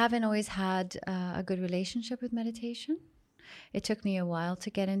 I haven't always had a good relationship with meditation. It took me a while to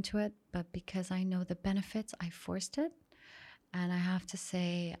get into it, but because I know the benefits, I forced it. And I have to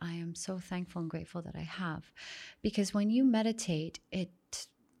say, I am so thankful and grateful that I have. Because when you meditate, it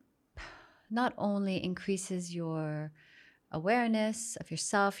not only increases your awareness of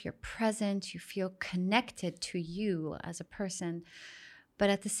yourself, you're present, you feel connected to you as a person, but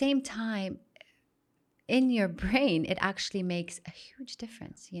at the same time, in your brain, it actually makes a huge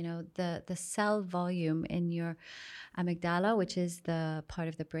difference. The cell volume in your amygdala, which is the part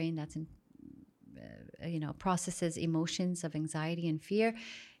of the brain that's processes emotions of anxiety and fear,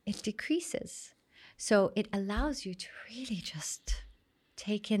 it decreases. So it allows you to really just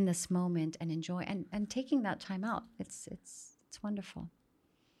take in this moment and enjoy, and taking that time out. It's wonderful.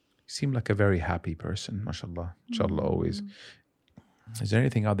 You seem like a very happy person, mashallah. Inshallah, always. Is there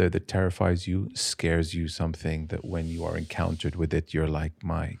anything out there that terrifies you, scares you, something that when you are encountered with it, you're like,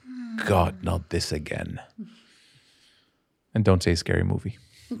 my God, not this again? And don't say scary movie.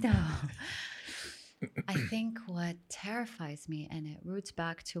 No. I think what terrifies me, and it roots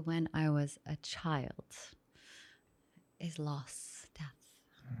back to when I was a child, is loss, death.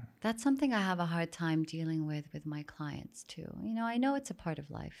 That's something I have a hard time dealing with my clients too. You know, I know it's a part of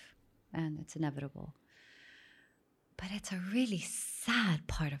life and it's inevitable, but it's a really sad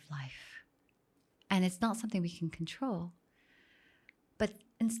part of life. And it's not something we can control. But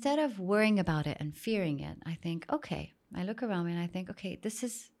instead of worrying about it and fearing it, I think, okay, I look around me and I think, okay, this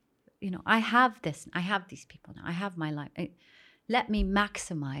is, you know, I have this, I have these people now, I have my life. Let me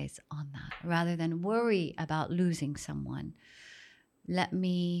maximize on that rather than worry about losing someone. Let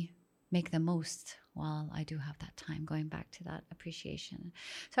me make the most while I do have that time, going back to that appreciation.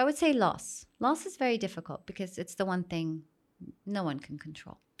 So I would say loss. Loss is very difficult because it's the one thing no one can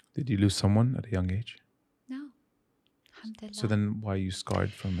control. Did you lose someone at a young age? No. Alhamdulillah. So then why are you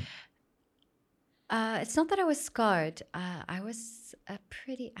scarred from it? It's not that I was scarred. I was a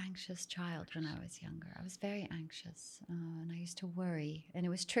pretty anxious child when I was younger. I was very anxious and I used to worry. And it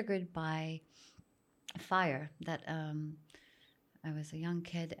was triggered by a fire that I was a young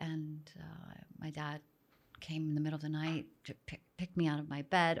kid and my dad came in the middle of the night to pick me out of my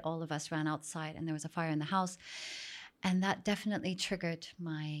bed. All of us ran outside and there was a fire in the house. And that definitely triggered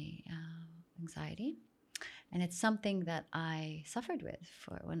my anxiety. And it's something that I suffered with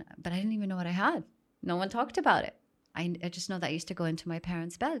but I didn't even know what I had. No one talked about it. I just know that I used to go into my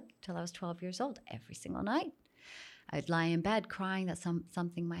parents' bed till I was 12 years old every single night. I'd lie in bed crying that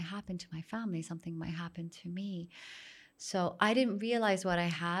something might happen to my family, something might happen to me. So I didn't realize what I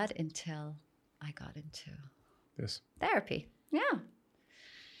had until I got into This therapy. Yeah.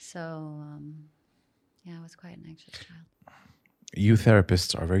 So, yeah, I was quite an anxious child. You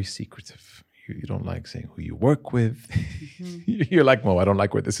therapists are very secretive. You don't like saying who you work with. Mm-hmm. You're like, Mo, I don't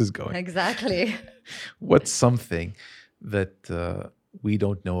like where this is going. Exactly. What's something that we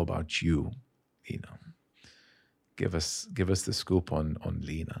don't know about you, Lina? Give us the scoop on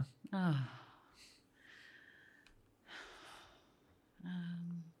Lina. Oh.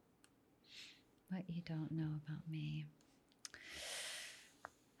 What you don't know about me.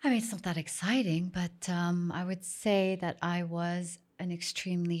 I mean, it's not that exciting, but I would say that I was an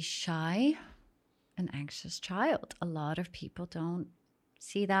extremely shy and anxious child. A lot of people don't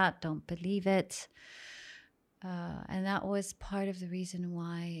see that, don't believe it. And that was part of the reason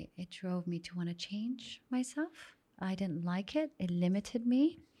why it drove me to want to change myself. I didn't like it. It limited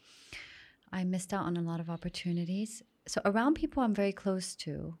me. I missed out on a lot of opportunities. So around people I'm very close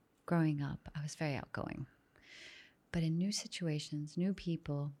to growing up, I was very outgoing. But in new situations, new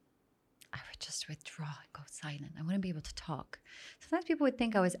people, I would just withdraw and go silent. I wouldn't be able to talk. Sometimes people would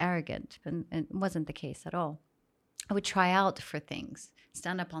think I was arrogant, and it wasn't the case at all. I would try out for things,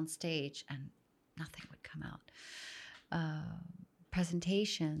 stand up on stage, and nothing would come out.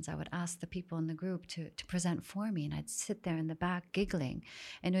 Presentations, I would ask the people in the group to present for me, and I'd sit there in the back giggling.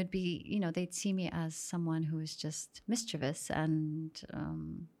 And it would be, you know, they'd see me as someone who was just mischievous and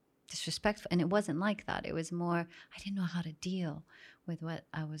disrespectful. And it wasn't like that. It was more, I didn't know how to deal with what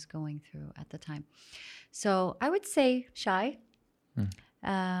I was going through at the time. So I would say shy,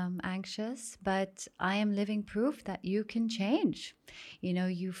 anxious, but I am living proof that you can change. You know,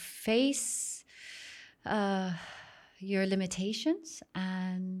 you face your limitations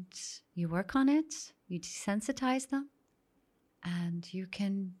and you work on it, you desensitize them, and you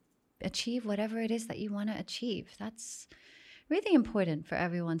can achieve whatever it is that you want to achieve. That's really important for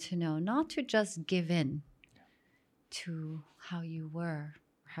everyone to know, not to just give in to how you were,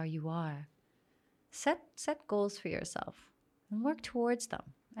 how you are. Set goals for yourself and work towards them.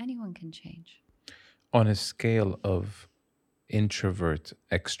 Anyone can change. On a scale of introvert,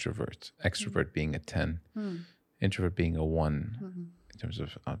 extrovert being a 10, introvert being a 1, in terms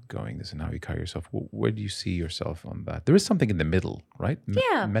of outgoingness and how you carry yourself, where do you see yourself on that? There is something in the middle, right?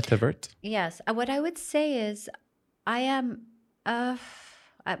 Yeah. Metavert? Yes. What I would say is I am,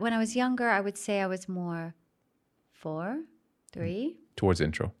 when I was younger, I would say I was more 4, 3. Towards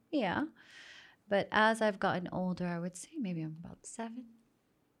intro. Yeah. But as I've gotten older, I would say maybe I'm about 7,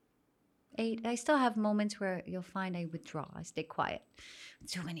 8. I still have moments where you'll find I withdraw. I stay quiet.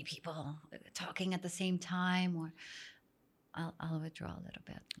 Too many people talking at the same time, or I'll withdraw a little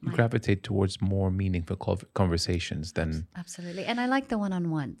bit. You gravitate towards more meaningful conversations than... Absolutely. And I like the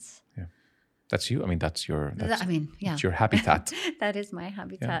one-on-ones. Yeah. That's you. I mean, that's your habitat. That is my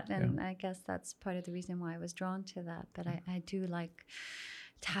habitat. I guess that's part of the reason why I was drawn to that. But I do like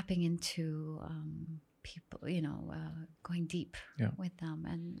tapping into people, you know, going deep with them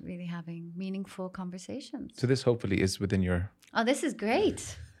and really having meaningful conversations. So this hopefully is within your... Oh, this is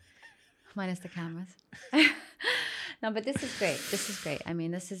great. Minus the cameras. No, but this is great. This is great. I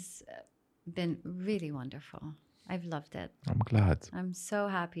mean, this has been really wonderful. I've loved it. I'm glad. I'm so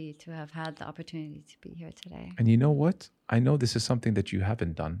happy to have had the opportunity to be here today. And you know what? I know this is something that you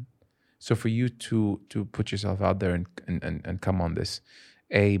haven't done. So for you to put yourself out there and come on this,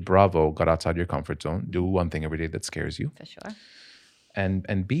 A, bravo, got outside your comfort zone. Do one thing every day that scares you. For sure.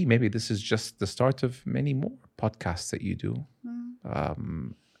 And B, maybe this is just the start of many more podcasts that you do.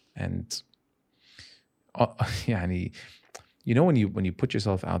 And you know, when you put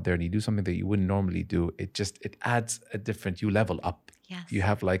yourself out there and you do something that you wouldn't normally do, it adds a different, you level up. Yes. You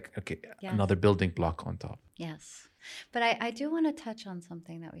have another building block on top. Yes. But I do want to touch on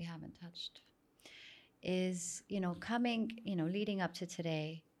something that we haven't touched is, leading up to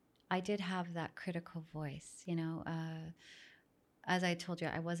today, I did have that critical voice, as I told you,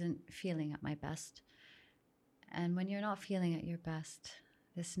 I wasn't feeling at my best. And when you're not feeling at your best,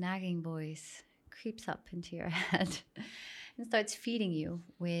 this nagging voice creeps up into your head and starts feeding you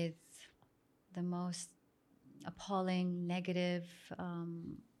with the most appalling, negative,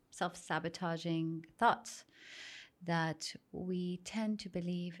 self-sabotaging thoughts that we tend to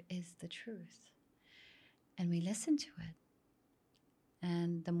believe is the truth. And we listen to it.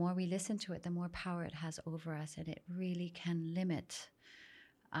 And the more we listen to it, the more power it has over us. And it really can limit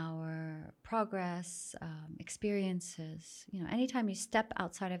our progress, experiences. Anytime you step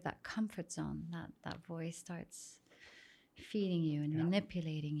outside of that comfort zone, that voice starts feeding you and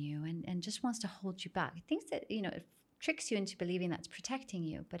manipulating you and just wants to hold you back. It thinks that, it tricks you into believing that's protecting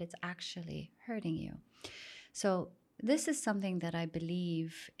you, but it's actually hurting you. So this is something that I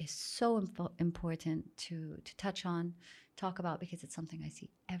believe is so important to touch on, talk about, because it's something I see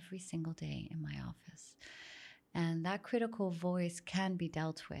every single day in my office. And that critical voice can be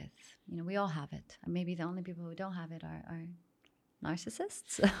dealt with. We all have it. Maybe the only people who don't have it are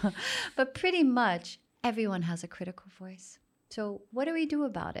narcissists. But pretty much everyone has a critical voice. So what do we do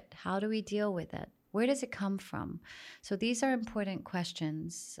about it? How do we deal with it? Where does it come from? So these are important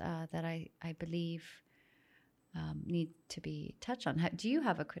questions that I believe need to be touched on. Do you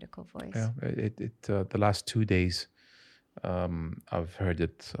have a critical voice? Yeah, the last 2 days, I've heard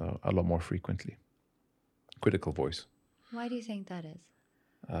it a lot more frequently. Critical voice. Why do you think that is?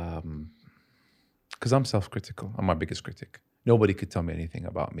 Because I'm self-critical. I'm my biggest critic. Nobody could tell me anything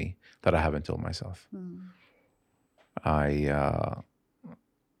about me that I haven't told myself. I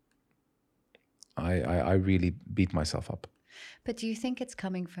really beat myself up. But do you think it's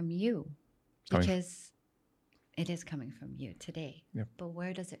coming from you? Because it is coming from you today. Yep. But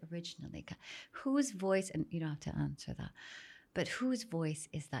where does it originally come? Whose voice, and you don't have to answer that, but whose voice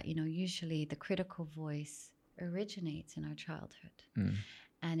is that? Usually the critical voice originates in our childhood.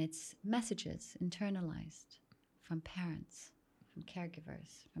 And it's messages internalized from parents, from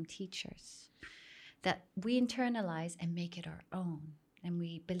caregivers, from teachers, that we internalize and make it our own. And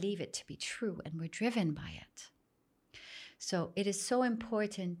we believe it to be true, and we're driven by it. So it is so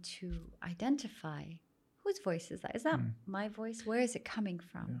important to identify whose voice is that? Is that my voice? Where is it coming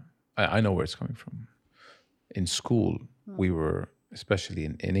from? Yeah. I know where it's coming from. In school, we were, especially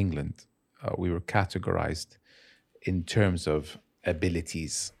in England, we were categorized in terms of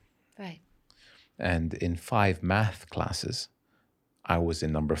abilities. Right. And in 5 math classes, I was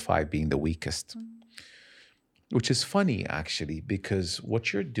in number 5, being the weakest. Which is funny, actually, because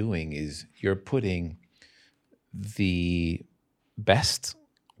what you're doing is you're putting the best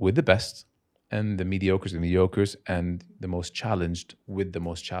with the best, and the mediocres, and the most challenged with the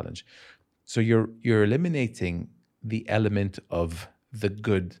most challenged. So you're eliminating the element of the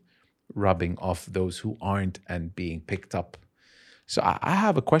good rubbing off those who aren't and being picked up. So I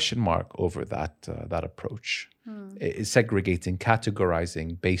have a question mark over that approach. Is segregating,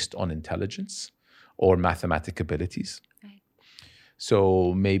 categorizing based on intelligence or mathematic abilities. Right.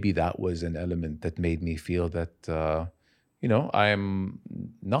 So maybe that was an element that made me feel that I'm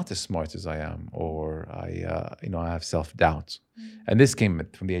not as smart as I am, or I have self-doubt. And this came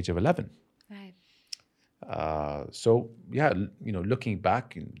from the age of 11. Right. Looking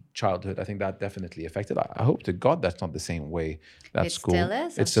back in childhood, I think that definitely affected. I hope to God that's not the same way at school. Still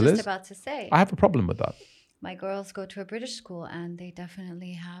is. It still is. About to say. I have a problem with that. My girls go to a British school, and they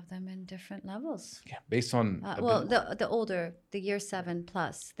definitely have them in different levels. Yeah, based on the older, the year 7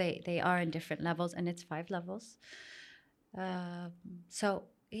 plus, they are in different levels, and it's 5 levels. I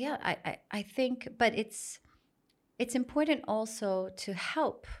think, but it's important also to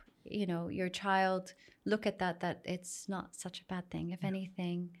help your child look at that it's not such a bad thing. If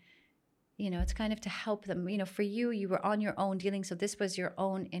anything, it's kind of to help them. For you were on your own dealing, so this was your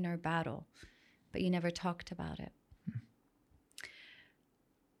own inner battle, but you never talked about it.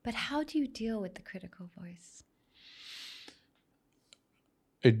 But how do you deal with the critical voice?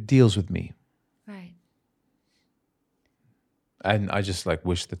 It deals with me. Right. And I just like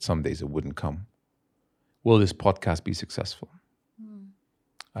wish that some days it wouldn't come. Will this podcast be successful?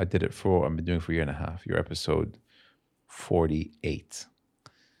 I've been doing it for a year and a half. You're episode 48.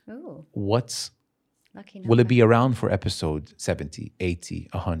 Ooh, lucky number. Will it be around for episode 70, 80,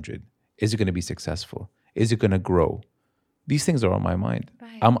 100? Is it going to be successful? Is it going to grow? These things are on my mind.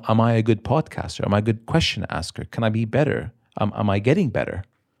 Right. Am I a good podcaster? Am I a good question asker? Can I be better? Am I getting better?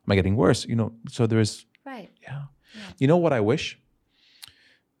 Am I getting worse? So there's... Right. Yeah. You know what I wish?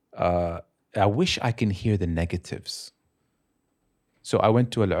 I wish I can hear the negatives. So I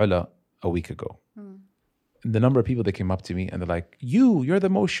went to Al-Ula a week ago. The number of people that came up to me and they're like, you're the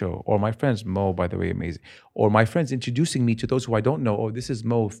Mo show. Or my friends, Mo, by the way, amazing. Or my friends introducing me to those who I don't know. Oh, this is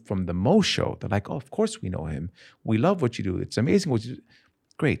Mo from the Mo show. They're like, oh, of course we know him. We love what you do. It's amazing what you do.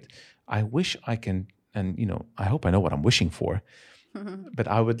 Great. I wish I can, and I hope I know what I'm wishing for. But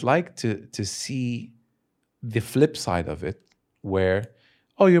I would like to see the flip side of it where,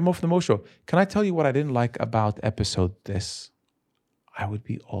 oh, you're Mo from the Mo show. Can I tell you what I didn't like about episode this? I would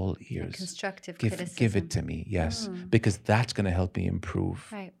be all ears. Constructive criticism. Give it to me, yes. Because that's going to help me improve.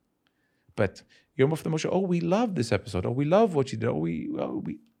 Right. But you're Mo from the Mo show. Oh, we love this episode. Oh, we love what you did.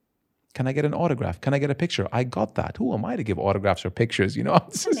 We can I get an autograph? Can I get a picture? I got that. Who am I to give autographs or pictures?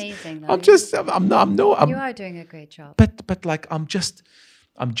 It's amazing. You are doing a great job. But like I'm just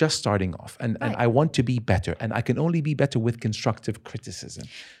starting off, and I want to be better, and I can only be better with constructive criticism.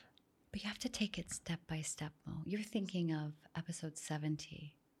 But you have to take it step by step, Mo. You're thinking of episode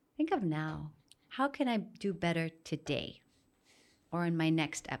 70. Think of now. How can I do better today or in my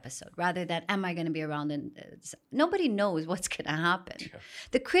next episode? Rather than, am I going to be around? Nobody knows what's going to happen. Yeah.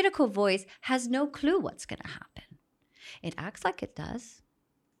 The critical voice has no clue what's going to happen. It acts like it does.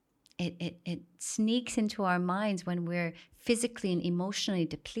 It sneaks into our minds when we're physically and emotionally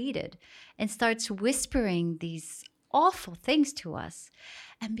depleted and starts whispering these awful things to us.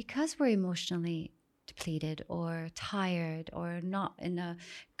 And because we're emotionally depleted or tired or not in a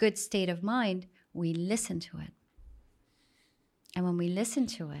good state of mind, we listen to it. And when we listen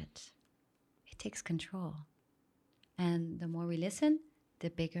to it, it takes control. And the more we listen, the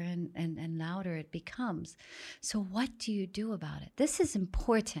bigger and louder it becomes. So what do you do about it? This is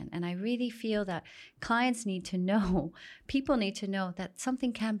important. And I really feel that clients need to know, people need to know that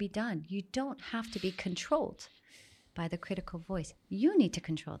something can be done. You don't have to be controlled by the critical voice. You need to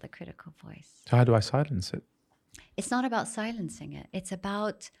control the critical voice. So how do I silence it? It's not about silencing it. It's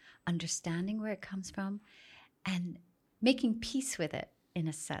about understanding where it comes from and making peace with it in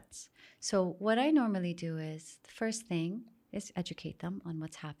a sense. So what I normally do is, the first thing is educate them on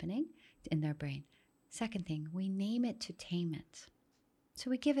what's happening in their brain. Second thing, we name it to tame it. So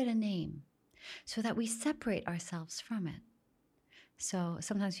we give it a name so that we separate ourselves from it. So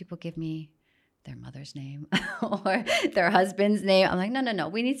sometimes people give me their mother's name or their husband's name. I'm like, no.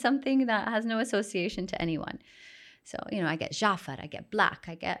 We need something that has no association to anyone. So, I get Jafar, I get Black,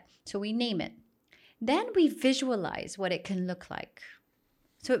 so we name it. Then we visualize what it can look like.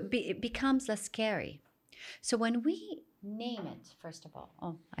 So it becomes less scary. So when we name it, first of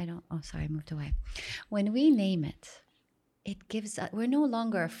all, I moved away. When we name it, it gives us, we're no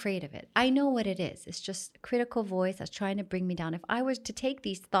longer afraid of it. I know what it is. It's just a critical voice that's trying to bring me down. If I was to take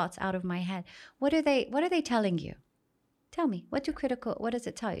these thoughts out of my head, what are they telling you? Tell me, what does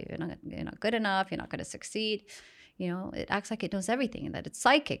it tell you? You're not good enough, you're not going to succeed. It acts like it knows everything and that it's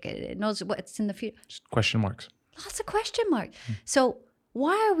psychic. It knows what's in the future. Just question marks. Lots of question marks. So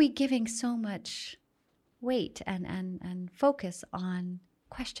why are we giving so much weight and focus on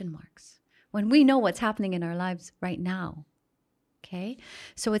question marks when we know what's happening in our lives right now? Okay,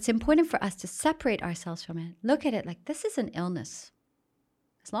 so it's important for us to separate ourselves from it. Look at it like this is an illness.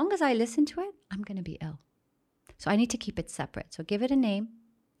 As long as I listen to it, I'm going to be ill. So I need to keep it separate. So give it a name,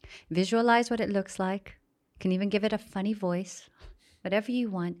 visualize what it looks like. You can even give it a funny voice, whatever you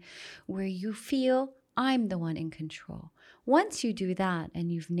want, where you feel I'm the one in control. Once you do that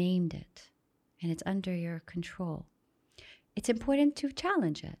and you've named it and it's under your control, it's important to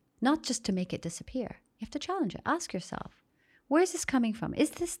challenge it, not just to make it disappear. You have to challenge it. Ask yourself, where is this coming from?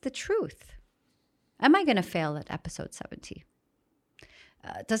 Is this the truth? Am I going to fail at episode 70?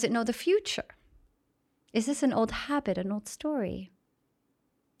 Does it know the future? Is this an old habit, an old story?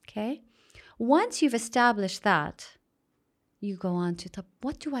 Okay? Once you've established that, you go on to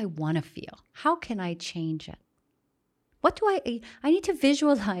what do I want to feel? How can I change it? I need to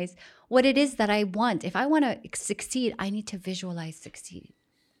visualize what it is that I want. If I want to succeed, I need to visualize succeed.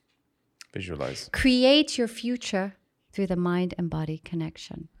 Visualize. Create your future through the mind and body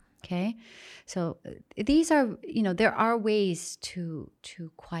connection. Okay? So these are, there are ways to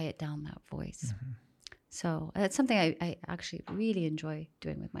quiet down that voice. Mm-hmm. So it's something I actually really enjoy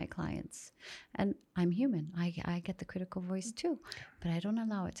doing with my clients. And I'm human. I get the critical voice too, but I don't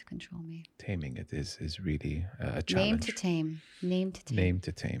allow it to control me. Taming it is really a challenge. Name to tame. Name to tame. Name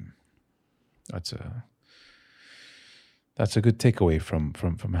to tame. That's a good takeaway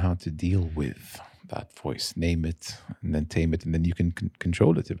from how to deal with that voice. Name it and then tame it, and then you can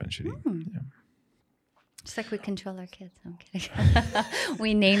control it eventually. Yeah. Just like we control our kids. I'm kidding.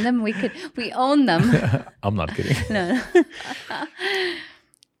 We name them. We own them. I'm not kidding. No.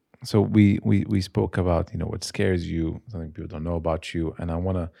 So we spoke about what scares you, something people don't know about you, and I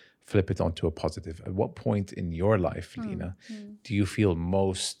want to flip it onto a positive. At what point in your life, Lina, do you feel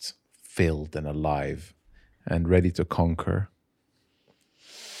most filled and alive and ready to conquer?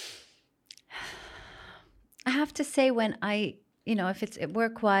 I have to say, when if it's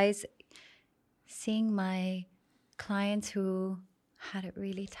work-wise, seeing my clients who had it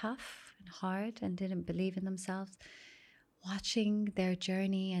really tough and hard and didn't believe in themselves, watching their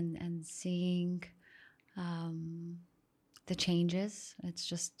journey and seeing the changes, it's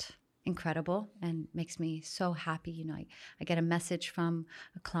just incredible and makes me so happy. I get a message from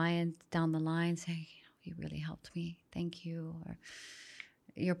a client down the line saying, you really helped me, thank you, or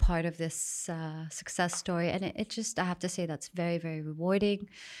you're part of this success story. And it just, I have to say, that's very, very rewarding.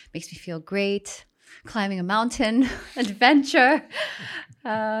 Makes me feel great. Climbing a mountain, adventure.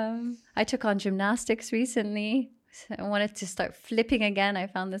 I took on gymnastics recently. I wanted to start flipping again. I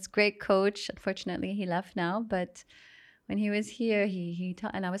found this great coach. Unfortunately, he left now, but when he was here, he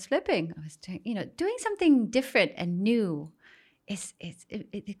taught, and I was flipping. I was doing something different and new.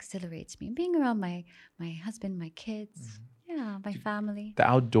 It exhilarates me. Being around my husband, my kids, my family. The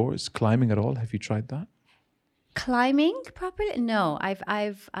outdoors, climbing at all? Have you tried that? Climbing properly? No, I've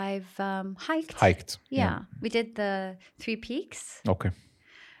hiked. Hiked. Yeah, we did the 3 peaks. Okay.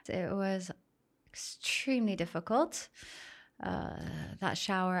 It was extremely difficult. That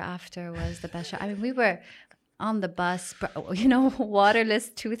shower after was the best shower. I mean, we were on the bus, waterless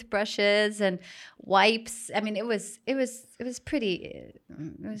toothbrushes and wipes. I mean, it was pretty.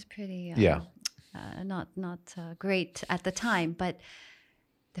 Not great at the time, but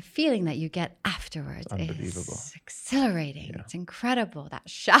the feeling that you get afterwards is exhilarating. Yeah. It's incredible. That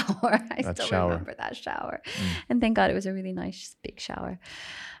shower. I still remember that shower. And thank God it was a really nice big shower.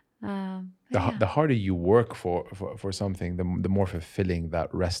 The harder you work for something, the more fulfilling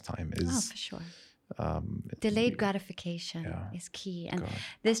that rest time is. Oh, for sure. Delayed gratification is key. And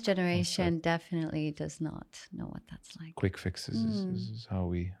this generation definitely does not know what that's like. Quick fixes is how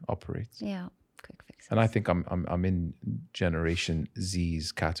we operate. Yeah. Quick fixes. And I think I'm in Generation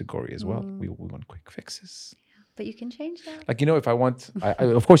Z's category as well. We want quick fixes. Yeah, but you can change that. Like, if I want,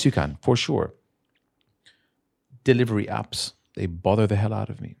 of course you can, for sure. Delivery apps, they bother the hell out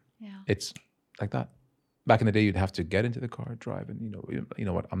of me. Yeah. It's like that. Back in the day, you'd have to get into the car, drive, and you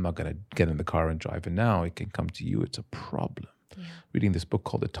know what? I'm not going to get in the car and drive. And now it can come to you. It's a problem. Yeah. Reading this book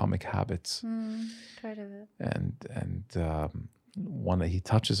called Atomic Habits. Heard of it. And one that he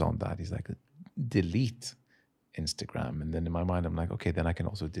touches on that. He's like, delete Instagram, and then in my mind I'm like, okay, then I can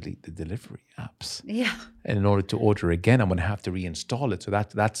also delete the delivery apps. Yeah. And in order to order again, I'm going to have to reinstall it. So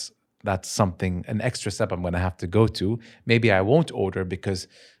that's something, an extra step I'm going to have to go to. Maybe I won't order because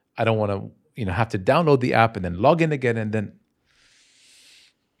I don't want to, have to download the app and then log in again. And then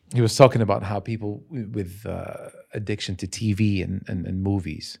he was talking about how people with addiction to TV and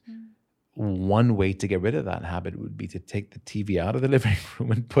movies. One way to get rid of that habit would be to take the TV out of the living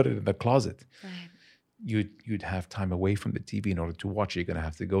room and put it in the closet. Right. You'd have time away from the TV in order to watch it. You're going to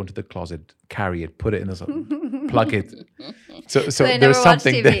have to go into the closet, carry it, put it in the plug it. So there's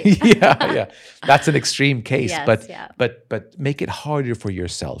something that, yeah. That's an extreme case, but make it harder for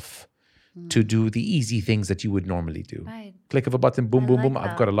yourself to do the easy things that you would normally do. Right. Click of a button, boom, boom, boom.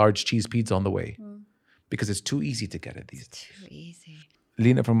 I've got a large cheese pizza on the way. Because it's too easy to get at these. It's too easy.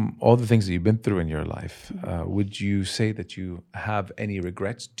 Lina, from all the things that you've been through in your life, would you say that you have any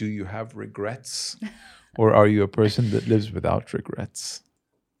regrets? Do you have regrets? Or are you a person that lives without regrets?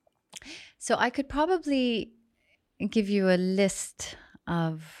 So I could probably give you a list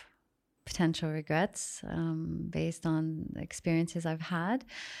of potential regrets based on the experiences I've had.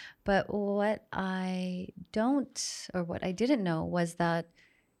 But what I didn't know was that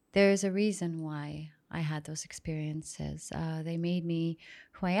there's a reason why I had those experiences. They made me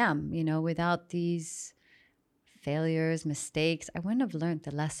who I am. Without these failures, mistakes, I wouldn't have learned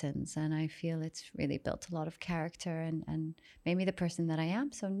the lessons. And I feel it's really built a lot of character and made me the person that I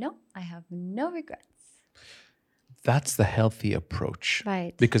am. So no, I have no regrets. That's the healthy approach.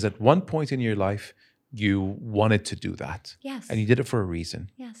 Right. Because at one point in your life, you wanted to do that. Yes. And you did it for a reason.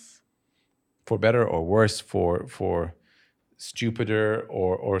 Yes. for better or worse, for stupider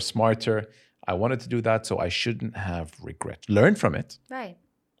or smarter. I wanted to do that, so I shouldn't have regret. Learn from it. Right.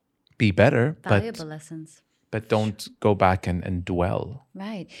 Be better. Valuable lessons. But don't go back and dwell.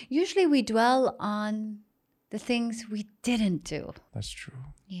 Right. Usually we dwell on the things we didn't do. That's true.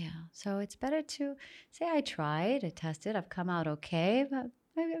 Yeah. So it's better to say, I tried, I tested, I've come out okay, but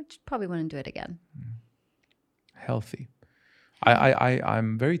maybe I probably wouldn't do it again. Healthy.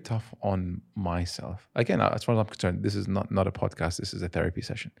 I'm very tough on myself. Again, as far as I'm concerned, this is not a podcast. This is a therapy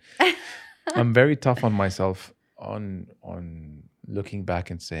session. I'm very tough on myself on looking back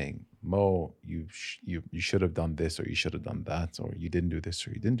and saying, Mo, you should have done this, or you should have done that, or you didn't do this,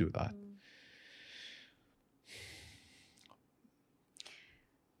 or you didn't do that.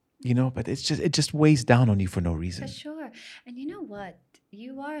 You know, but it just weighs down on you for no reason. For sure. And you know what?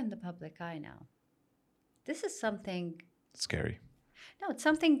 You are in the public eye now. This is something scary. No, it's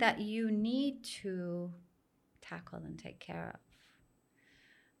something that you need to tackle and take care of.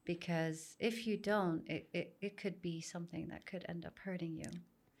 Because if you don't, it could be something that could end up hurting you.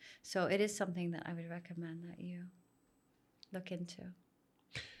 So it is something that I would recommend that you look into,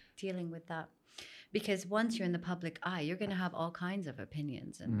 dealing with that. Because once you're in the public eye, you're going to have all kinds of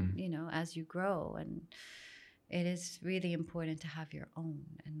opinions. And, you know, as you grow, and it is really important to have your own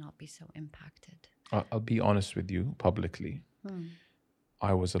and not be so impacted. I'll be honest with you publicly.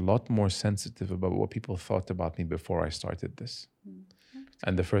 I was a lot more sensitive about what people thought about me before I started this.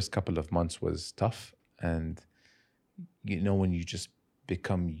 And the first couple of months was tough. And, you know, when you just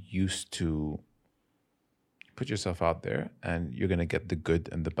become used to put yourself out there, and you're going to get the good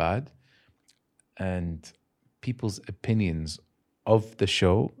and the bad. And people's opinions of the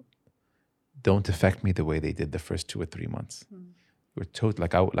show don't affect me the way they did the first 2 or 3 months. We're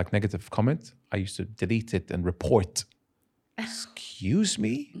like negative comment, I used to delete it and report. Excuse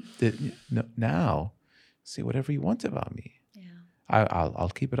me? Now, say whatever you want about me. Yeah, I'll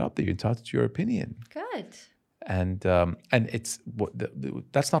keep it up there. You're entitled to your opinion. Good. And it's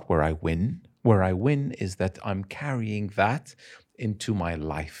that's not where I win. Where I win is that I'm carrying that into my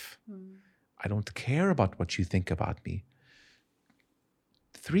life. I don't care about what you think about me.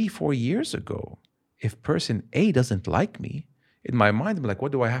 3-4 years ago, if person A doesn't like me, in my mind, I'm like,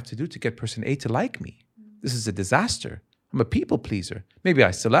 what do I have to do to get person A to like me? This is a disaster. I'm a people pleaser. Maybe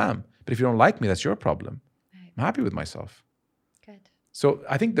I still am. But if you don't like me, that's your problem. Right. I'm happy with myself. Good. So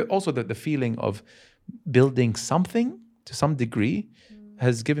I think that also the feeling of building something to some degree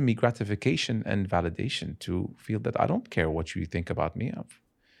has given me gratification and validation to feel that I don't care what you think about me. I've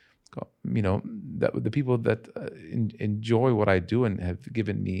got, you know, that the people that enjoy what I do and have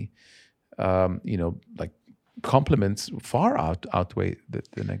given me, you know, like compliments far outweigh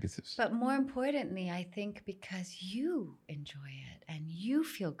the negatives. But more importantly, I think because you enjoy it and you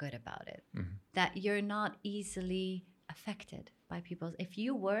feel good about it, that you're not easily affected by people's. If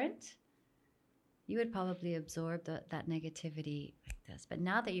you weren't, you would probably absorb that negativity like this. But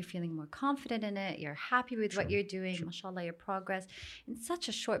now that you're feeling more confident in it, you're happy with what you're doing, mashallah, your progress in such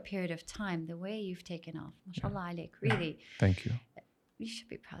a short period of time, the way you've taken off, mashallah alaik, really. Thank you. You should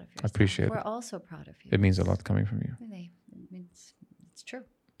be proud of yourself. I appreciate it. We're also proud of you. It means a lot coming from you. Really, it means it's true.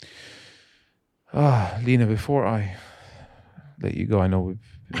 Lina, before I let you go, I know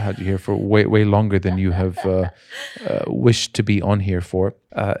we've had you here for way longer than you have wished to be on here for.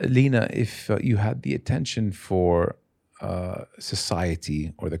 Lina, if you had the attention for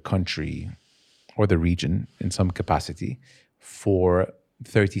society or the country or the region in some capacity for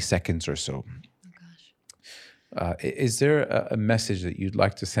 30 seconds or so, is there a message that you'd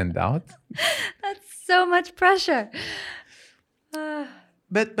like to send out? That's so much pressure.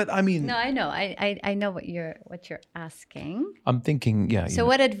 But I mean, no, I know. I know what you're asking. I'm thinking, yeah. So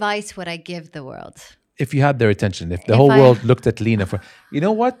what advice would I give the world? If you had their attention, if the whole world looked at Lina for, you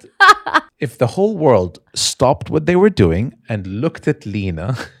know what? If the whole world stopped what they were doing and looked at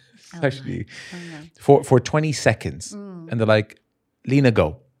Lina, especially for 20 seconds, and they're like, Lina,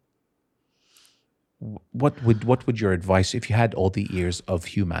 go. What would your advice, if you had all the ears of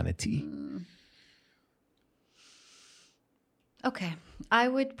humanity? Okay, I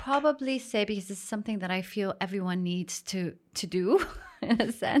would probably say, because this is something that I feel everyone needs to do, in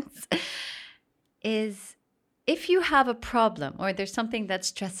a sense, is if you have a problem or there's something that's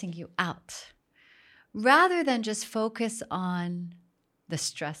stressing you out, rather than just focus on the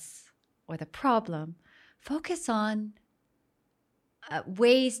stress or the problem, focus on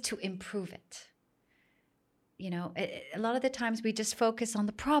ways to improve it. You know, a lot of the times we just focus on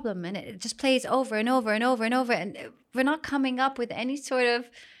the problem and it just plays over and over and over and over, and we're not coming up with any sort of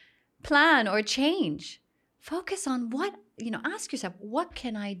plan or change. Focus on ask yourself, what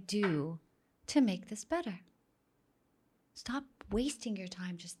can I do to make this better? Stop wasting your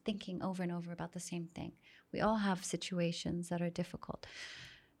time just thinking over and over about the same thing. We all have situations that are difficult.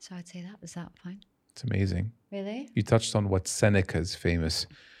 So I'd say that. Is that fine? It's amazing. Really? You touched on what Seneca's famous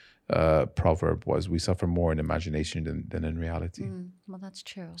proverb was: we suffer more in imagination than in reality. Well, that's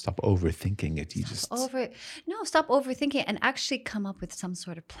true. Stop overthinking it. Stop overthinking and actually come up with some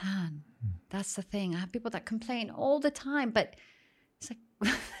sort of plan. That's the thing. I have people that complain all the time, but it's like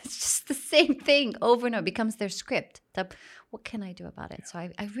it's just the same thing over and over. It becomes their script. What can I do about it? So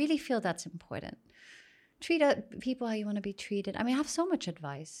I really feel that's important. Treat people how you want to be treated. I mean, I have so much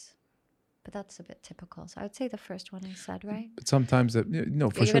advice, but that's a bit typical. So I would say the first one I said, right? But sometimes, for sure.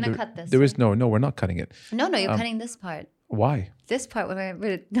 You're going to cut this. There is no, we're not cutting it. No, you're cutting this part. Why? This part,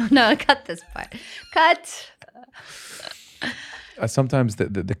 no, cut this part. Cut. Sometimes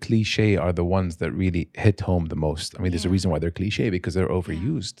the cliche are the ones that really hit home the most. I mean, there's a reason why they're cliche, because they're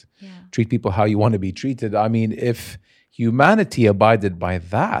overused. Yeah. Treat people how you want to be treated. I mean, if humanity abided by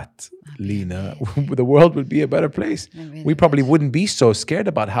that, Lina, the world would be a better place. Really we probably wouldn't be so scared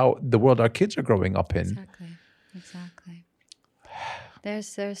about how the world our kids are growing up in. Exactly.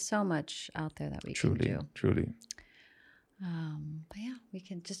 There's so much out there that we can do. Truly. But yeah, we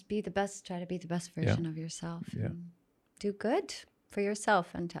can just be the best. Try to be the best version of yourself. Yeah. And do good for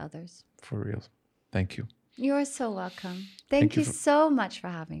yourself and to others. For real. Thank you. You're so welcome. Thank you so much for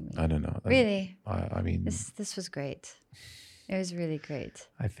having me. I don't know. Really. I mean, this was great. It was really great.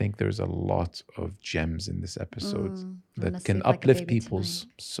 I think there's a lot of gems in this episode that can uplift people's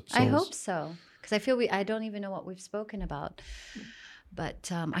souls. I hope so, because I feel I don't even know what we've spoken about,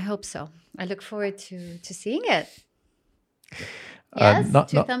 but I hope so. I look forward to seeing it. Yes,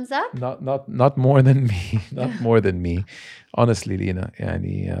 two thumbs up. Not more than me. Not more than me. Honestly, Lina,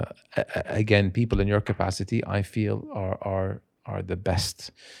 again, people in your capacity, I feel are the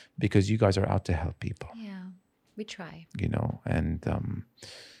best, because you guys are out to help people. Yeah, we try. And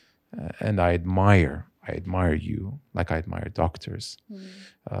I admire you, like I admire doctors,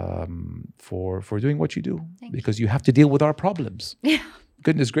 for doing what you do, because you have to deal with our problems. Yeah.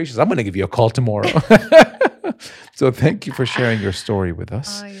 Goodness gracious, I'm going to give you a call tomorrow. So thank you for sharing your story with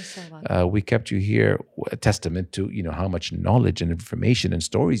us. Oh, you're so welcome. We kept you here, a testament to how much knowledge and information and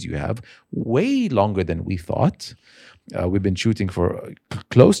stories you have, way longer than we thought. We've been shooting for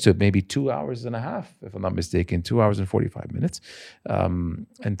close to maybe 2 hours and a half, if I'm not mistaken, 2 hours and 45 minutes. And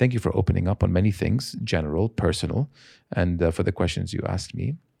thank you for opening up on many things, general, personal, and for the questions you asked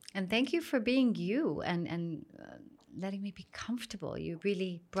me. And thank you for being you and letting me be comfortable. You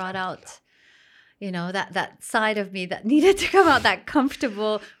really brought out, that side of me that needed to come out, that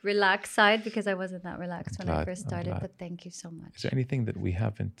comfortable, relaxed side, because I wasn't that relaxed when I first started. But thank you so much. Is there anything that we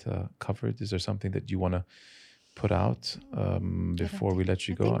haven't covered? Is there something that you want to put out before we let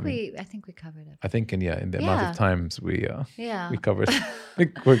you go? I think we covered it. I think in the amount of times we covered it. I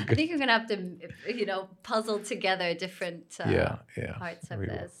think we're good. I think you're gonna have to puzzle together different parts of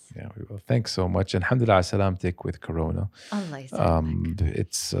this. Yeah, we will. Thanks so much. And alhamdulillah salamtik with Corona.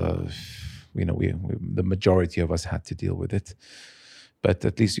 It's the majority of us had to deal with it, but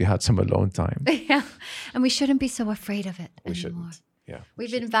at least you had some alone time. Yeah, and we shouldn't be so afraid of it anymore. Shouldn't. Yeah,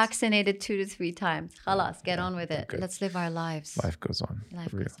 we've been vaccinated 2 to 3 times. Khalas, get on with it. Good. Let's live our lives. Life goes on.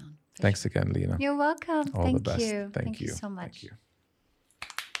 Life goes on. Thanks again, Lina. You're welcome. All Thank the best. you. Thank you so much. Thank you.